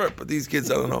needed to burp. But these kids,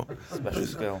 I don't know. Special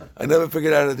skill. I never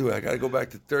figured out how to do it. I got to go back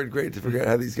to third grade to figure out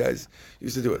how these guys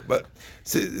used to do it. But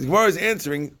so the Gemara is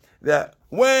answering that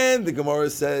when the Gemara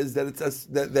says that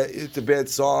it's a bad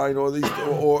sign, or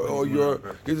you're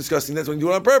disgusting, that's when you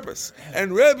do it on purpose.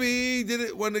 And Rebbe did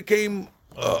it when it came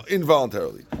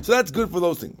involuntarily. So that's good for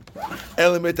those things.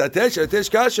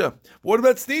 What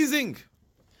about sneezing?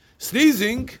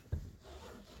 Sneezing,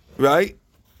 right?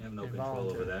 You have no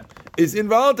control over that. Is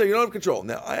involuntary. You don't have control.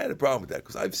 Now, I had a problem with that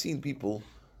because I've seen people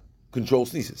control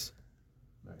sneezes.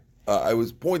 I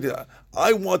was pointed.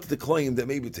 I wanted to claim that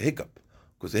maybe it's a hiccup,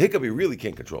 because a hiccup you really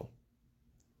can't control.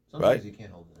 Sometimes Right? you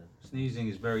can't hold it in. Sneezing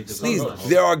is very difficult. Sneeze.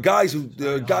 There are guys who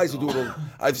do it.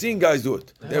 I've seen guys do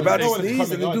it. They're about to know when it's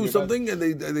sneeze and coming they on, do you're something and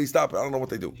they stop it. I don't know what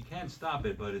they do. You can't stop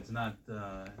it, but it's not.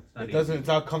 It doesn't. It's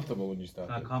not comfortable when you stop.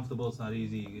 It's not comfortable. It's not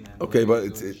easy. And Okay, but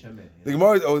it's the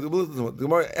Gemara. The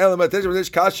Gemara.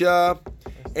 Kasha.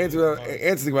 Answer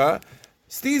the Gemara.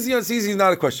 Sneezing on sneezing is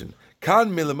not a question.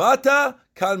 Kan milamata,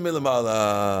 kan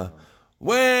milamala.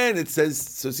 When it says,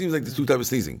 so it seems like there's two types of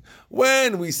sneezing.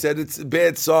 When we said it's a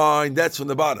bad sign, that's from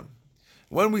the bottom.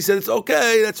 When we said it's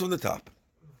okay, that's from the top.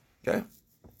 Okay?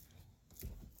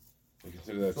 We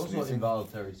consider that It's also sneezing.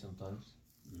 involuntary sometimes.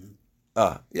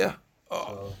 Yeah.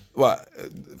 So, What?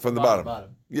 From the bottom.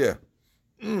 Bottom. Yeah.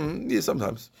 Yeah,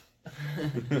 sometimes.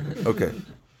 Okay.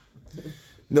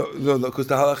 No, because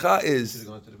the halakha Should have is,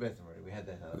 gone to the bathroom already. We had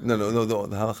that. no.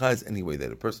 The halakha is anyway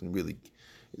that a person really,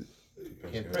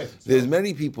 Can't pray. there's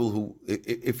many people who,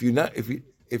 if you're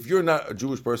not a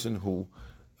Jewish person who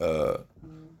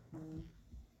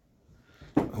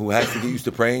has to get used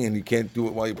to praying and you can't do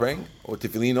it while you're praying, or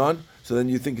tefillin on, so then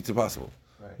you think it's impossible.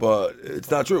 Right. But it's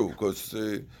not true, because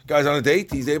guy's on a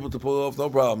date, he's able to pull it off no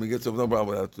problem. He gets off no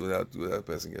problem without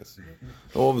passing gas.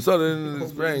 All of a sudden,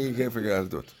 he's praying, he can't figure out how to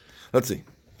do it. Let's see.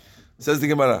 Says the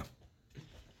Gemara.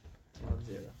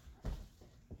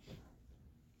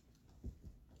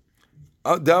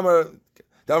 Damar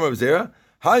Zera.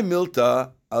 Hi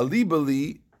Milta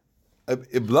Alibali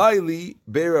Iblaili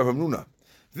Be'er Hamnuna.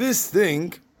 This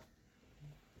thing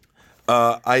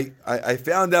I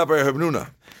found out by Hamnuna.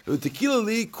 Tequila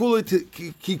li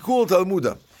kikul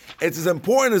Talmuda. It's as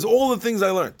important as all the things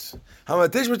I learned.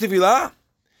 Hamatish b'tefillah.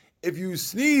 If you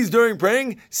sneeze during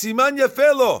praying, siman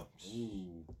yafelo.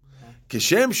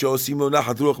 Kishem sho simo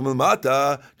nachat ruach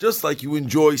milmata. Just like you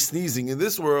enjoy sneezing in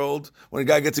this world, when a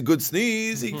guy gets a good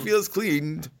sneeze, he feels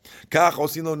cleaned. Kach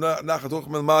osino nachat ruach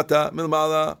milmata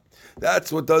milmala.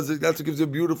 That's what does it. That's what gives you a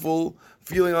beautiful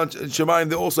feeling on Shemayim.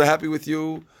 They're also happy with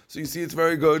you, so you see it's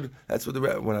very good. That's what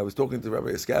when I was talking to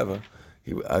Rabbi Eskava,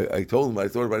 I told him I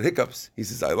thought about hiccups. He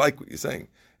says, I like what you're saying.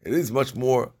 It is much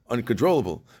more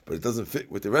uncontrollable, but it doesn't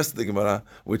fit with the rest of the Gemara,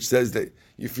 which says that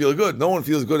you feel good. No one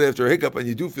feels good after a hiccup, and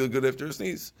you do feel good after a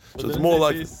sneeze. But So it's didn't more they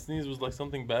like say sneeze was like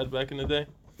something bad back in the day.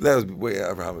 that was way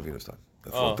Avraham Avinu's time.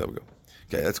 That's a long time ago.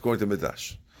 Okay, that's going to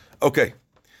Midrash. Okay,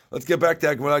 let's get back to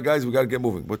that Gemara, guys. We got to get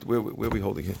moving. Where are we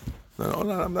holding here? No,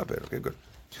 I'm not bad. Okay, good.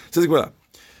 Says the Gemara.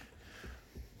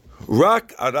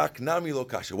 Rak arak nami lo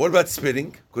kasha. What about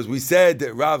spitting? Because we said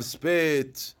that Rav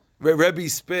spit, Rebbe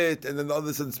spit, and then the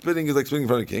other said spitting is like spitting in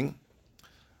front of the king.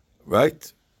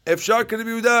 Right? Efshar can be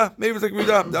Yehuda. Maybe it's like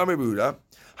Yehuda. Down maybe Yehuda.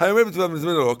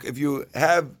 If you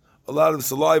have a lot of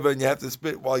saliva and you have to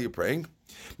spit while you're praying,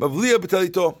 Mavliya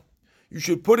b'talito, you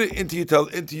should put it into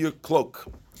your cloak.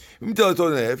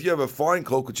 If you have a fine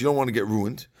cloak which you don't want to get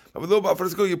ruined,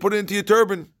 you put it into your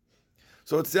turban.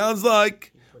 So it sounds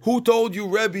like, who told you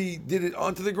Rebbe did it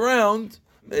onto the ground?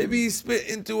 Maybe he spit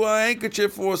into a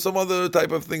handkerchief or some other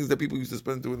type of things that people used to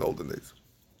spit into in the olden days.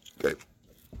 Okay.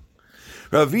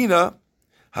 Ravina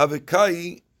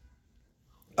Havikai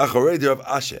Acharei Rav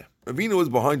Asher. Ravina was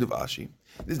behind Rav Ashi.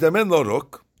 This Damen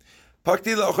Lorok.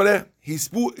 Pakti La'achareh. He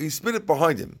spit it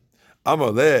behind him.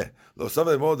 Amaleh. Don't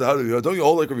you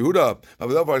hold like Rav Yehuda?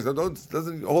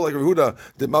 Doesn't hold like Rav Yehuda?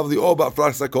 The Mavli Oba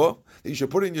Frasako. You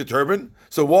should put it in your turban.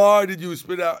 So why did you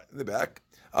spit out in the back?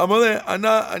 Amaleh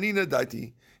Ana Anina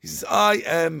Daiti. He says, I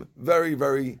am very,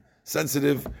 very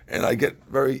sensitive, and I get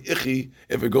very icky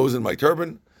if it goes in my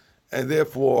turban, and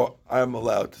therefore I am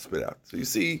allowed to spit out. So you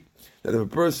see that if a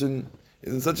person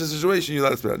is in such a situation, you're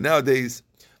allowed to spit out. Nowadays,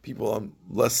 people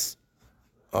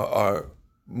are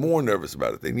more nervous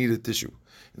about it. They need a tissue.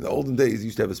 In the olden days, you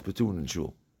used to have a spittoon in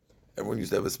shul. Everyone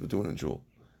used to have a spittoon in shul.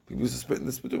 People used to spit in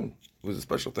the spittoon. It was a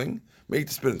special thing made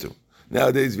to spit into.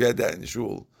 Nowadays, if you had that in the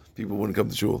shul, people wouldn't come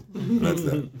to shul. That's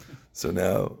that. So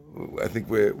now, I think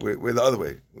we're the other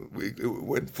way. We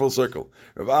went full circle.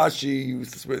 Rav Ashi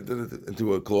used to spit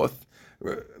into a cloth.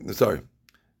 Sorry.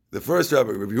 The first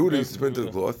rabbi, Rav Yehuda, used to spit into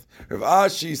the cloth. Rav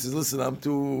Ashi says, listen, I'm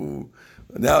too...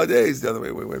 Nowadays, the other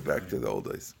way, we went back to the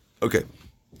old days. Okay.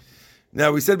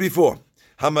 Now, we said before,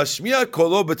 Hamashmiya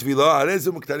kolo b'tvilah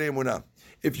harezu miktanei emunah.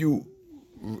 If you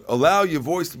allow your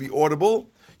voice to be audible,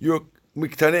 you're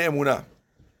miktanei emunah.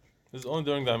 This is only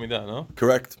during the Amidah, no?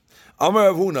 Correct. Amar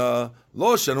Rav Huna,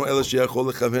 lo shanu ela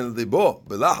sheyachol lechaven libo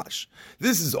belahash.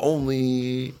 This is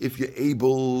only if you're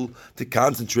able to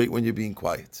concentrate when you're being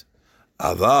quiet.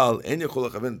 Aval en yachol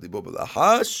lechaven libo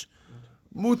belahash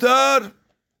mutar.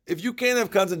 If you can't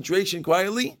have concentration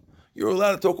quietly, you're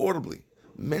allowed to talk audibly.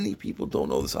 Many people don't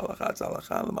know this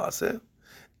halakha,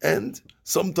 and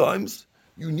sometimes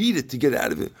you need it to get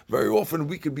out of it. Very often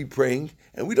we could be praying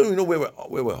and we don't even know where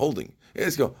we're holding. Yeah,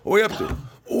 let's go. What are you up to?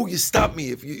 Oh, you stop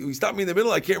me. If you stop me in the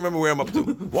middle, I can't remember where I'm up to.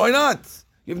 Why not?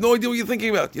 You have no idea what you're thinking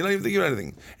about. You're not even thinking about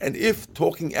anything. And if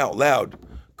talking out loud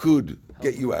could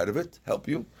get you out of it, help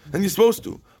you, then you're supposed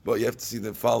to. But you have to see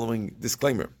the following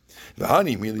disclaimer.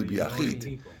 V'hani mili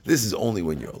biachid. This is only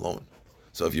when you're alone.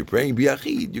 So if you're praying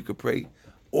biachid, you could pray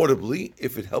audibly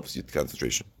if it helps you to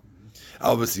concentration.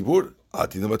 Al v'sibur,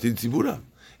 atina matid sibura.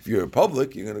 If you're in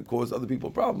public, you're going to cause other people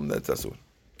a problem. That's asur.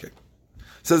 Okay.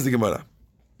 Says the Gemara.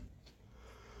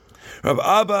 Rav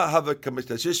Abba have a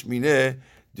kamistashish mineh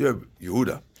Rav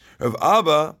Yehuda. Rav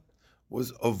Abba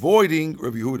was avoiding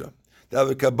Rav Yehuda.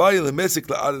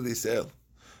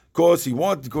 Because he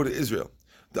wanted to go to Israel.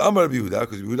 The Amar Rav Yehuda,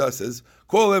 because Yehuda says,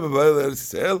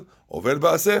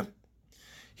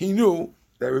 he knew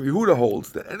that Rav Yehuda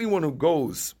holds that anyone who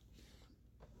goes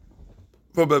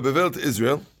from Bavel to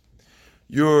Israel,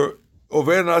 you're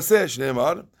over Naseh,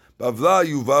 Shneimar, Bavla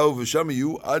Yuvau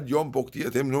V'Shamiyu Ad Yom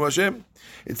Poktiyatem Nu Hashem.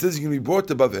 It says you're going to be brought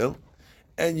to Bavel,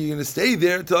 and you're going to stay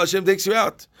there until Hashem takes you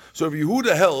out. So if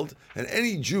Yehuda held, and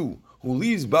any Jew who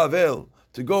leaves Bavel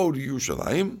to go to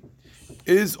Yerushalayim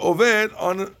is over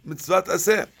on Mitzvat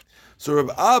Aseh. So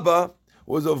Rav Abba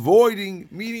was avoiding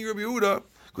meeting Rabbi Yehuda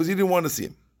because he didn't want to see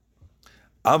him.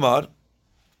 Amar,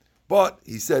 but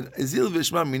he said, Ezil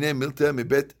Vishma Mine Milte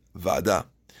Mibet Vada.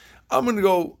 I'm going to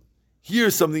go hear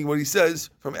something, what he says,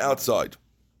 from outside.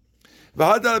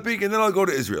 And then I'll go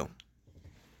to Israel.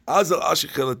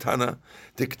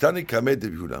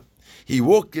 He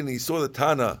walked in, he saw the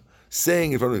Tana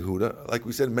saying in front of Yehuda, like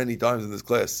we said many times in this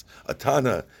class, a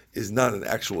Tana is not an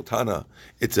actual Tana.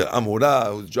 It's an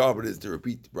Amorah whose job it is to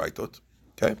repeat Braitot.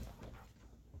 Okay?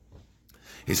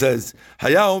 He says,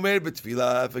 Haya Omer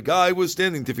b'tfilah, if a guy was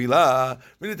standing tefillah,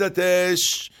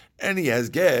 and he has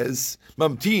gas,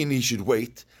 mamtin, he should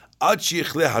wait, ad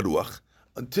sheyichle haruach,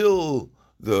 until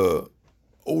the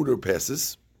odor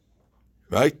passes,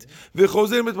 right?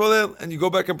 V'chozer mitpalel, and you go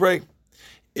back and pray.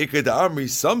 Iked Amri,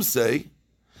 some say,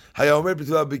 Haya Omer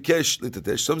b'tfilah b'kesh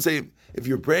litatesh, some say, if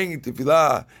you're praying in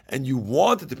tefillah and you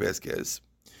wanted to pass gas,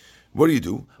 what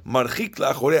do? Marchik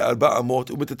la'achorei arba amot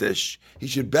u'metatesh. He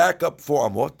should back up 4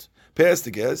 amot, pass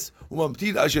the gas,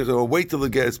 u'mamtid asher, wait till the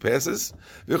gas passes,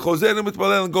 v'chozer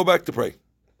u'mitpalel, and go back to pray.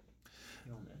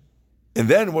 And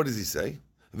then what does he say?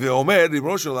 V'omer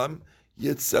Ribbono shel olam,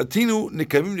 yetzatinu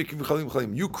nekavim chalim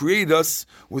chalim. You create us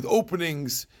with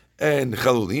openings and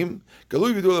chalulim.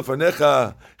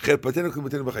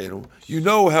 You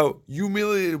know how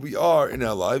humiliated we are in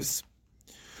our lives.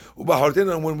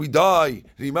 And when we die,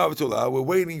 we're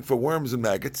waiting for worms and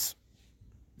maggots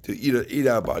to eat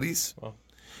our bodies. Wow.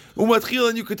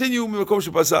 And you continue.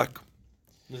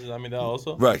 This is Amidah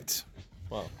also? Right.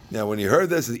 Wow. Now, when he heard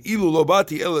this, Rabbi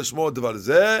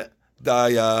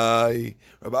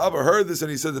Abba heard this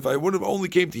and he said, if I would have only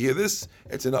came to hear this,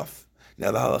 it's enough.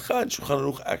 Now, the halakha in Shulchan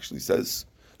Aruch actually says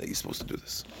that you're supposed to do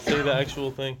this. Say the actual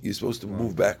thing. You're supposed to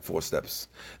move back 4 steps.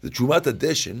 The Trumat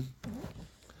Addition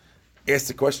asked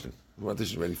the question. Trumat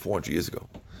Addition already 400 years ago,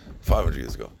 500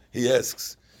 years ago.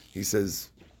 He says,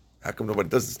 how come nobody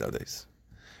does this nowadays?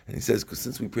 And he says, because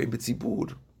since we pray B'tzibur,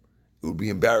 it would be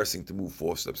embarrassing to move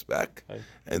 4 steps back,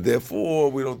 and therefore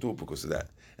we don't do it because of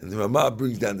that. And the Ramah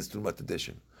brings down this Trumat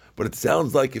Addition. But it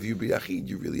sounds like if you be Yachid,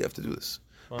 you really have to do this.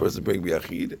 Wow. Person bring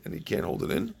Yachid and he can't hold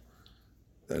it in,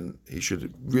 then he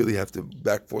should really have to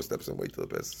back 4 steps and wait till it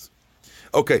passes.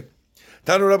 Okay.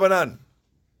 Tanu Rabbanan.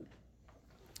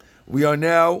 We are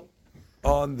now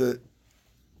on the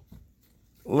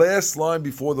last line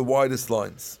before the widest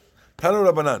lines. Tanu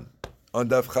Rabbanan on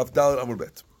Daf Chavdal Amud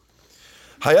Bet.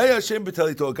 Hayay Hashem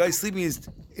b'talito. A guy sleeping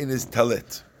in his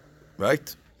talit,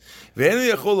 right? He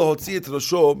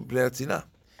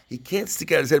can't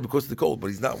stick out his head because of the cold, but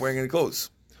he's not wearing any clothes.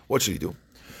 What should he do?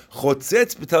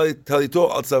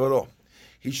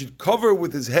 He should cover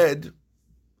with his head,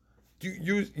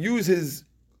 use his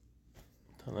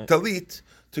talit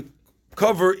to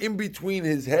cover in between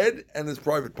his head and his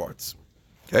private parts.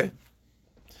 Okay?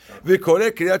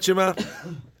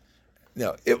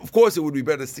 Now, of course, it would be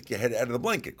better to stick your head out of the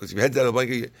blanket, because if your head's out of the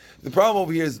blanket, the problem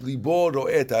over here is libor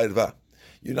ro'et ha'edva.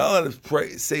 You're not allowed to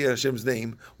pray, say Hashem's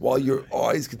name while your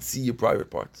eyes can see your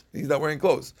private parts. He's not wearing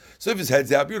clothes. So if his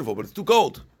head's out, beautiful, but it's too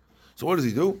cold. So what does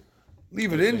he do?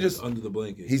 Leave it in, just under the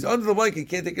blanket. He's under the blanket, he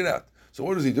can't take it out. So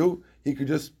what does he do? He could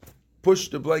just push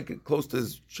the blanket close to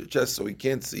his chest so he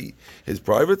can't see his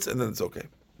privates, and then it's okay.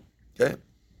 Okay?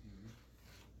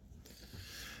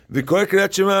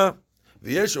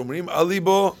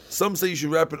 Some say you should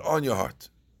wrap it on your heart.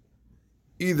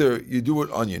 Either you do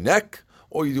it on your neck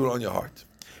or you do it on your heart.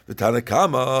 The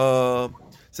Tanakama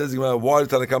says, why did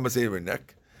Tanakama say your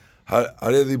neck?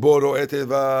 According to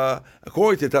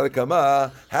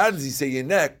Tanakama, how does he say your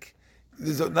neck?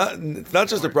 It's not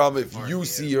just a problem if you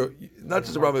see your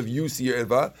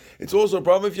erva. It's also a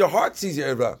problem if your heart sees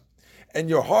your erva. And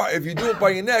your heart, if you do it by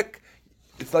your neck,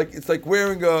 it's like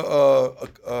wearing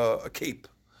a cape,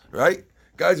 right?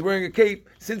 Guys wearing a cape,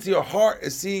 since your heart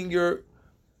is seeing your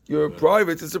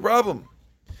privates, it's a problem.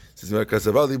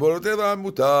 Tanakama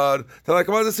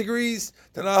disagrees.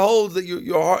 Tanakh holds that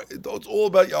your heart, it's all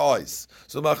about your eyes.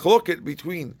 So the machloket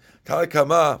between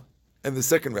Tanakama and the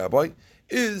second rabbi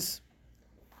is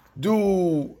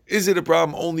it a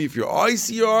problem only if your eyes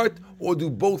see your heart, or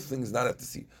do both things not have to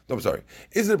see? No, I'm sorry.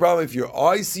 Is it a problem if your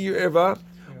eyes see your erva,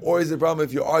 or is it a problem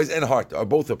if your eyes and heart are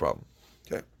both a problem?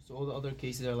 Okay. So all the other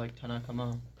cases are like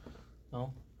Tanakama,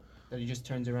 no? That he just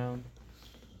turns around.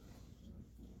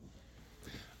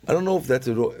 I don't know if that's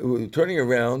turning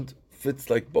around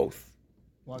fits like both.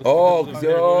 Well,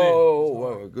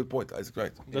 Good point. Isaac's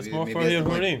right. That's more for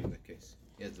Hirhurim.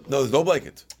 No, there's no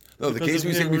blanket. No, the case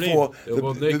we were saying before,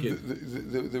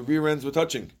 the rear ends were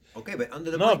touching. Okay, but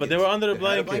under the No, blanket. but they were under the They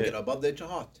had a blanket. above their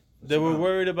chahat. They were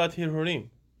worried about Hirhurim.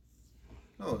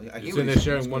 No, I hear So what they're you're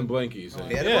sharing saying. one blanket, you They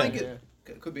say. had a Yeah. blanket.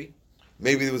 Could be.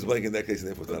 Maybe there was a blanket in that case, and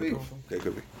therefore it's not. Could be. Okay,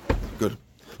 could be. Good.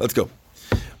 Let's go.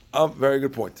 Very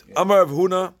good point. Amar Rav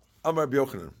Huna, Amar Rabbi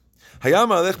Yochanan. Hayam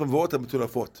alech b'mvot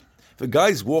ha'metulafot. If a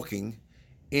guy's walking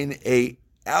in a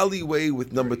alleyway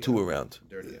with number 2 around,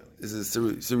 Dirty alley. this is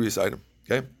a serious item.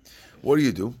 Okay, what do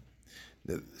you do?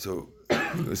 So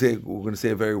we're going to say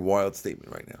a very wild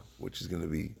statement right now, which is going to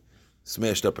be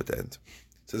smashed up at the end.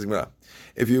 Says Gemara,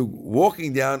 if you're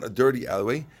walking down a dirty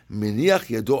alleyway, miniach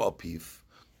yado al piv,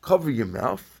 cover your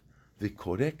mouth,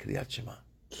 v'koreh kriyat shema.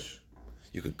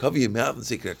 You can cover your mouth and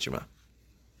say kriyat shema.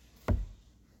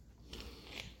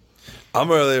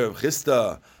 Amar le Rav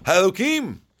Chisda,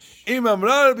 Halukim, im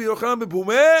amra Rabbi Yochanan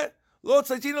bepumeh, lo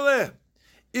tzaitin aleh.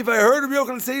 If I heard Rabbi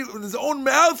Yochanan say it with his own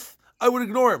mouth, I would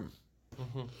ignore him.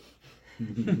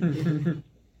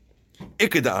 Ikeda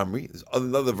Amri, there's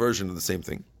another version of the same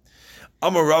thing.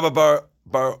 Amar Rabba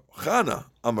bar Chana,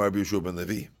 Amar Rabbi Yeshua ben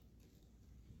Levi.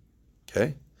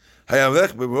 Okay?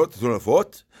 Hayamlech b'mot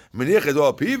tunafot, meniach edo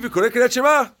al piv, v'koreh kriyat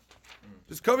shema.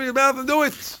 Just cover your mouth and do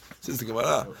it. Says the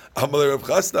Gemara. Amar Rav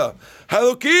Chasda,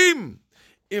 Halukim,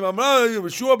 im amra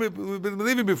Yeshua ben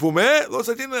Levi b'fumeh, lo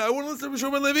satin, I wouldn't listen to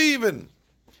Yeshua ben Levi even,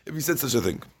 if he said such a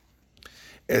thing.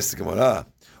 Ask the Gemara,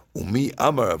 Umi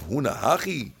Amar Rav Huna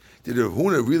Hachi. Did Rav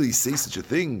Huna really say such a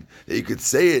thing that you could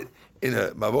say it in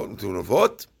a Mavot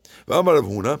Tunafot? Amar Rav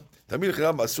Huna, Tamil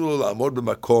Chacham Asur Lo La'amod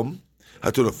B'makom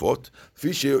HaTunafot,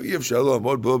 Fi She'I Efshar Lo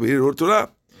La'amod Bo B'Hirur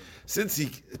Torah. Since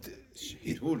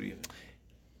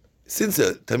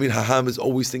Tamil Chacham is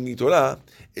always thinking Torah,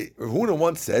 Rav Huna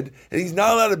once said, and he's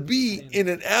not allowed to be in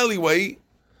an alleyway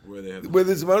Where they have where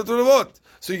there's Mavot Tunafot.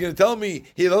 So you're going to tell me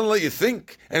he doesn't let you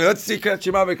think, and let's see Kriyat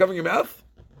Shema by covering your mouth?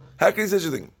 How can he say such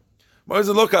a thing?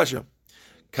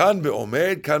 Kan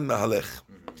be'omed, kan mahalech.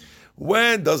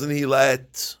 When doesn't he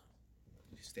let?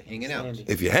 Stay hanging out.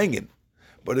 If you're hanging.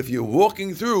 But if you're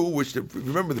walking through, which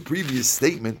remember the previous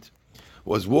statement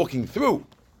was walking through.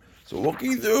 So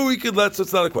walking through, he could let, so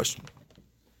it's not a question.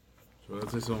 So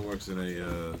let's say someone works in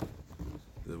a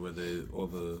where all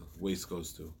the waste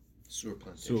goes to Sewer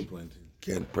plantation. sewer planting.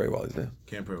 Can't pray while he's there.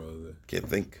 Can't pray while they're there. Can't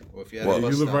think. Or if you had Well, a If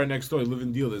bus you live stop. right next door, you live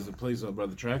in Deal. There's a place by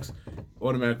the tracks.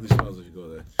 Automatically smells if you go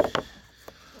there.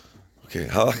 Okay,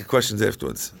 halakha questions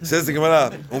afterwards. Says the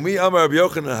Gemara, Umi Amar Rabbi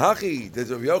Yochanan Hachi.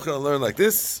 Does Rabbi Yochanan learn like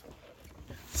this?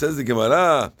 Says the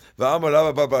Gemara, Va'amar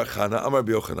Rabba Bar Chana, Amar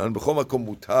Rabbi Yochanan, B'chol makom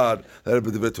mutar l'erev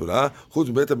b'divrei Torah, chutz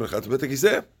m'beit ha-merchat u'beit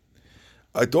ha-kiseh.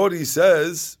 I thought he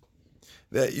says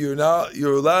that you're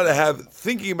allowed to have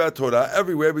thinking about Torah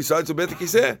everywhere besides the Beit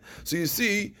HaKiseh. So you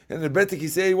see, in the Beit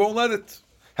HaKiseh, he won't let it.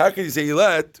 How can you say he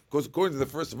let? Because according to the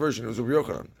first version, it was Rabbi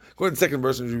Yochanan. According to the second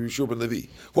version, it was Yeshua ben Levi.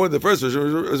 According to the first version,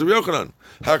 it was Rabbi Yochanan.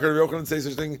 How can Rabbi Yochanan say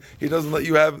such a thing? He doesn't let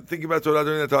you have thinking about Torah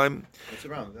during that time. It's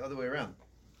around, the other way around.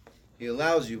 He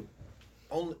allows you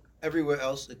only everywhere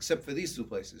else except for these two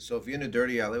places. So if you're in a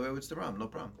dirty alleyway, what's the problem? No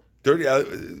problem. Dirty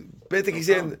alleyway, Beit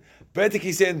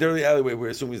HaKiseh and dirty alleyway,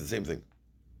 we're assuming it's the same thing.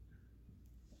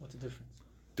 What's the difference?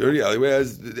 Dirty alleyway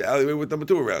has the alleyway with number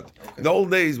 2 around. In the old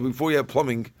days, before you had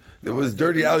plumbing, there was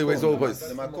dirty alleyways all the place.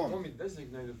 The makom.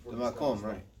 The makom,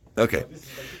 right. Okay.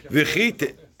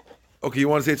 V'chite. Okay, you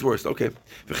want to say it's worse. Okay.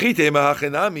 V'chite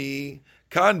ma'achenami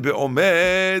kan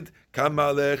be'omed kan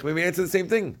ma'alech. Maybe answer the same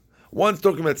thing. One's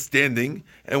talking about standing,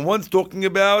 and one's talking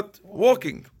about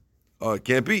walking. It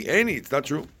can't be. Any. It's not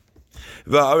true.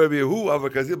 V'Rabbi Yehu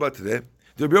avakazil bateh.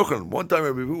 Rabbi Yochanan. One time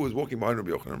Rabbi Yehu was walking behind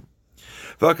Rabbi Yochanan.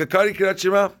 V'akakari kirat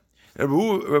shema. Rabbi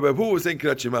Yehu was saying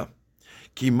kirat shema.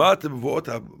 Kimat b'vot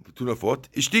tunafot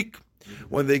ishtik.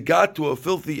 When they got to a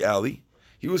filthy alley,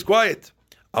 he was quiet.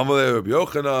 Amalei Rabbi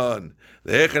Yochanan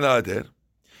le'echanader.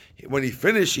 When he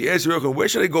finished, he asked Rabbi Yochanan, "Where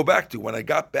should I go back to? When I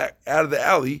got back out of the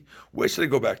alley, where should I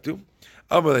go back to?"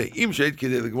 Amalei im sheit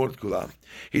kidei legmor kula.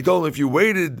 He told him, if you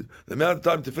waited the amount of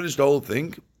time to finish the whole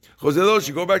thing, Choselos,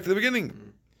 you go back to the beginning.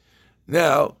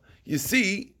 Now you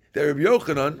see that Rabbi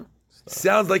Yochanan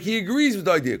sounds like he agrees with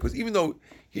the idea, because even though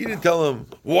he didn't tell him,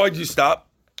 "Why'd you stop?"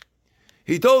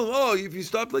 He told him, "Oh, if you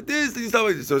stop like this, then you stop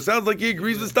like this." So it sounds like he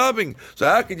agrees with stopping. So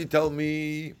how can you tell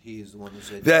me He is the one who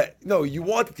said that? No, you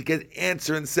wanted to get an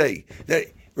answer and say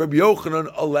that Rabbi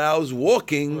Yochanan allows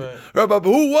walking. Right. Rabbi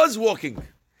Abahu was walking,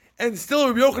 and still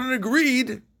Rabbi Yochanan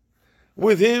agreed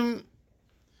with him.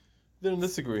 Didn't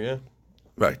disagree, yeah.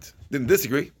 Right? Didn't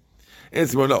disagree.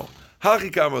 Answer, well, no. Hachi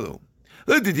kamalu.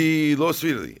 Lididi lo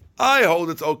svirili. I hold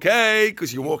it's okay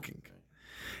because you're walking.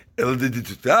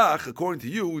 According to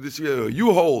you,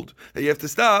 you hold that you have to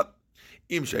stop.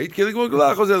 He was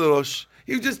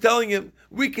just telling him,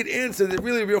 we could answer that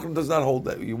really Rabbi Yochanan does not hold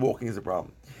that you walking is a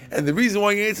problem. And the reason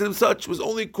why he answered him such was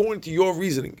only according to your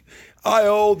reasoning. I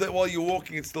hold that while you're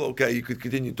walking, it's still okay. You could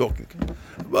continue talking.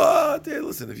 But hey,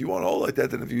 listen, if you want to hold like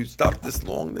that, then if you stop this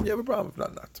long, then you have a problem. If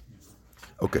not, not.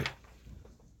 Okay.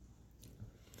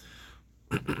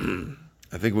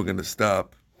 I think we're going to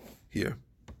stop here.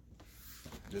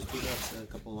 There's two dots, a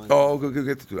couple lines. Oh, go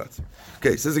get the 2 dots.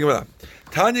 Okay, says the Gemara.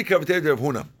 Tanya Kavtei Rav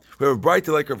Huna. We have a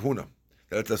brighter like Rav Huna.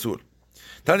 That's Asur.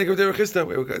 Tanya Kavtei Rav Chisda.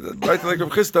 We have a brighter like Rav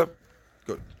Chisda.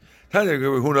 Good. Tanya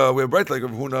Rav Huna. We have a brighter like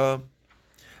Rav Huna.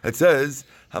 It says,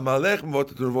 Hamalech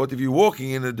mvot turvot. If you're walking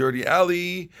in a dirty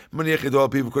alley, maniach yedol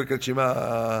people quick at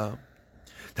Shema.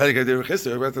 Tanya Kavtei Rav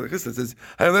Chisda. Brighter like Chisda says,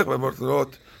 Hamalech mvot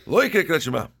turvot. Lo yikre at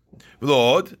Shema.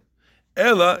 Lord.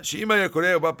 Ella, she'ima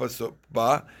yakorei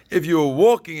ba. If you were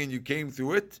walking and you came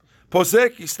through it,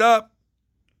 posek, you stop.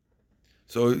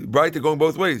 So brighter going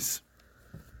both ways.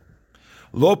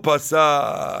 Lo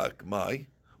pasak mai.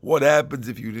 What happens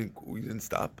if you didn't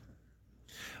stop?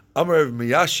 Amar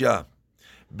Miyashya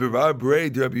b'rar brei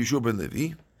Rabbi Yeshua ben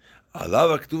Levi.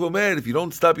 Alav haktuv omer. If you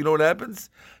don't stop, you know what happens?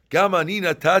 Gam ani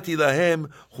natati lahem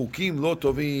chukim lo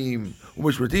tovim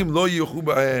umishpatim lo yuchu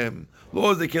b'hem.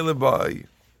 Laws they can't live by.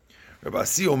 Rabbi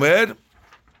Asi Omer,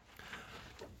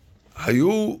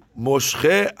 Hayu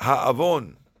Moshche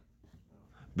Ha'avon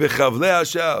Bechavle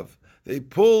Hashav. They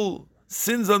pull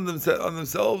sins on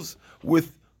themselves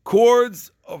with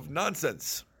cords of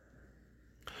nonsense.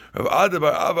 Rav Ada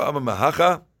bar Ava Amar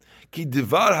Mahacha, ki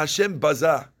divar Hashem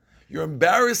baza. You're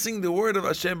embarrassing the word of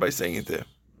Hashem by saying it there.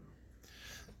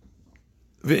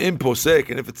 V'im posek,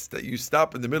 and if it's that you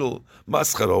stop in the middle,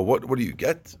 mascharo, what do you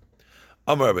get?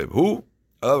 Amar Rabbi Hu,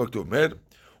 alav k'tuv mer,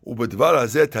 ubedvar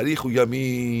hazeh tarichu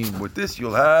yamin. With this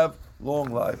you'll have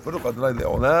long life. Baruch Adonai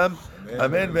le'olam.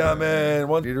 Amen ve'amen.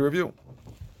 One, need a review.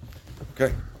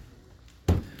 Okay.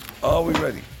 Are we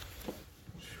ready?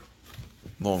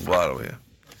 Long blot over here.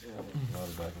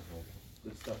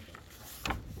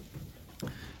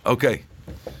 Okay.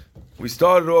 We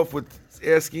started off with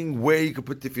asking where you could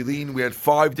put tefillin. We had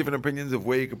 5 different opinions of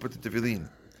where you could put the tefillin.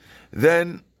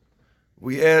 Then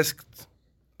we asked,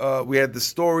 we had the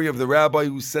story of the rabbi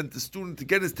who sent the student to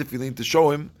get his tefillin to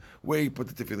show him where he put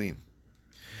the tefillin.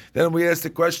 Then we asked a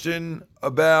question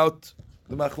about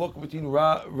the machlok between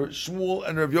Shmuel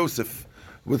and Rav Yosef,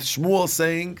 with Shmuel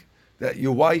saying that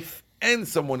your wife and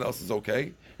someone else is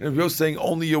okay, and Rav Yosef saying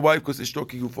only your wife because ishto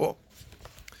kigufo.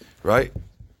 Right?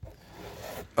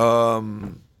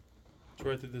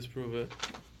 Try to disprove it.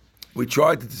 We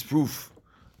tried to disprove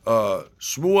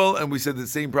Shmuel, and we said the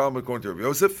same problem according to Rav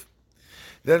Yosef.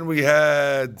 Then we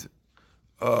had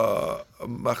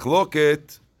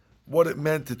machloket, what it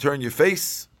meant to turn your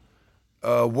face.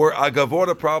 Were agavot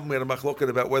a problem? We had a machloket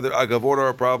about whether agavot are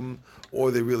a problem or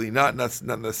they're really not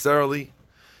necessarily.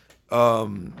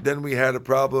 Then we had a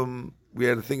problem. We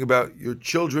had a thing about your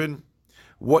children,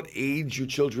 what age your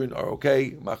children are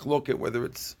okay. Machloket, whether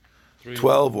it's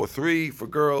 12 or 3 for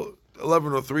girl,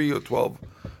 11 or 3 or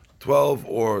 12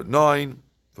 or 9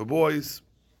 for boys.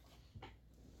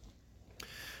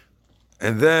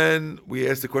 And then we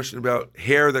asked a question about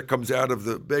hair that comes out of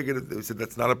the beged. They said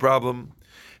that's not a problem.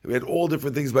 We had all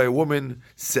different things by a woman.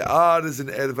 Se'ad is an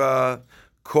edva.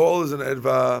 Kol is an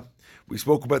edva. We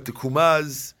spoke about the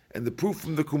kumaz and the proof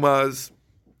from the kumaz.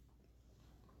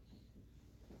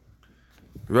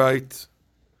 Right?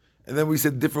 And then we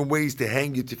said different ways to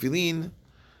hang your tefillin.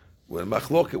 When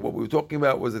machloket, what we were talking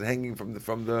about was it hanging from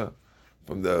the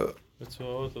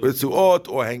ritzuot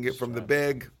or hang it from the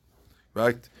bag.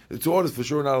 Right? The ritzuot is for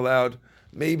sure not allowed.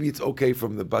 Maybe it's okay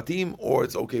from the batim or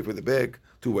it's okay for the bag.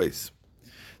 2 ways.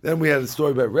 Then we had a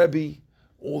story about Rebbe,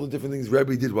 all the different things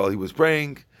Rebbe did while he was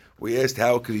praying. We asked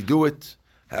how could he do it?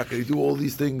 How could he do all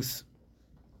these things?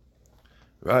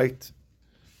 Right?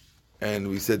 And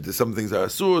we said that some things are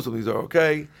asur, some things are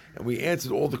okay, and we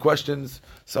answered all the questions.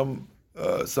 Some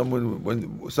of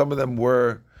them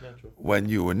were Natural. when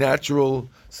you were natural,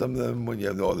 some of them when you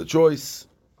have no other choice.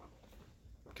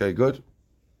 Okay, good.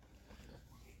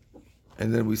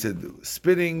 And then we said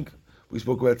spitting. We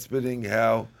spoke about spitting,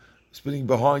 how spitting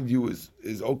behind you is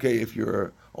okay if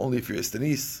you're a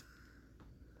stanis.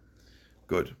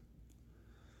 Good.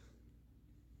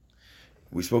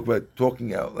 We spoke about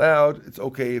talking out loud. It's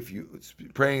okay if it's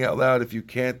praying out loud. If you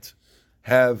can't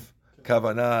have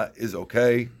kavanah, is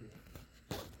okay.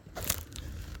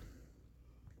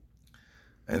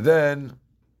 And then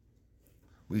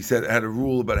we had a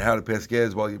rule about how to pass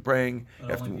gas while you're praying.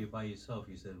 Only if you're by yourself,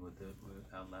 you said with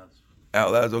out loud.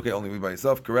 Out loud is okay. Only by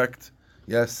yourself. Correct.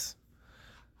 Yes.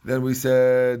 Then we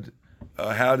said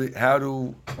how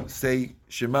to say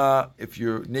Shema if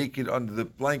you're naked under the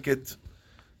blanket.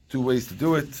 2 ways to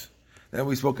do it. Then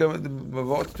we spoke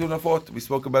about we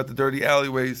spoke about the dirty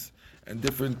alleyways and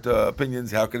different opinions.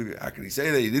 How can he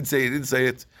say that? He didn't say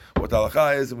it. What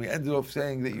halakha is, and we ended off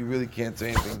saying that you really can't say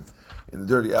anything in the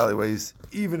dirty alleyways,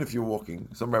 even if you're walking.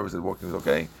 Some rabbis said walking is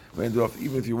okay. We ended off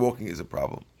even if you're walking is a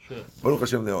problem. Sure. Baruch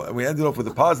Hashem, and we ended off with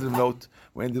a positive note.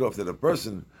 We ended off that a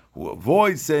person who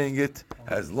avoids saying it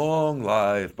has long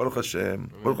life. Baruch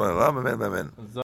Hashem. Baruch Hashem. Amen. Amen.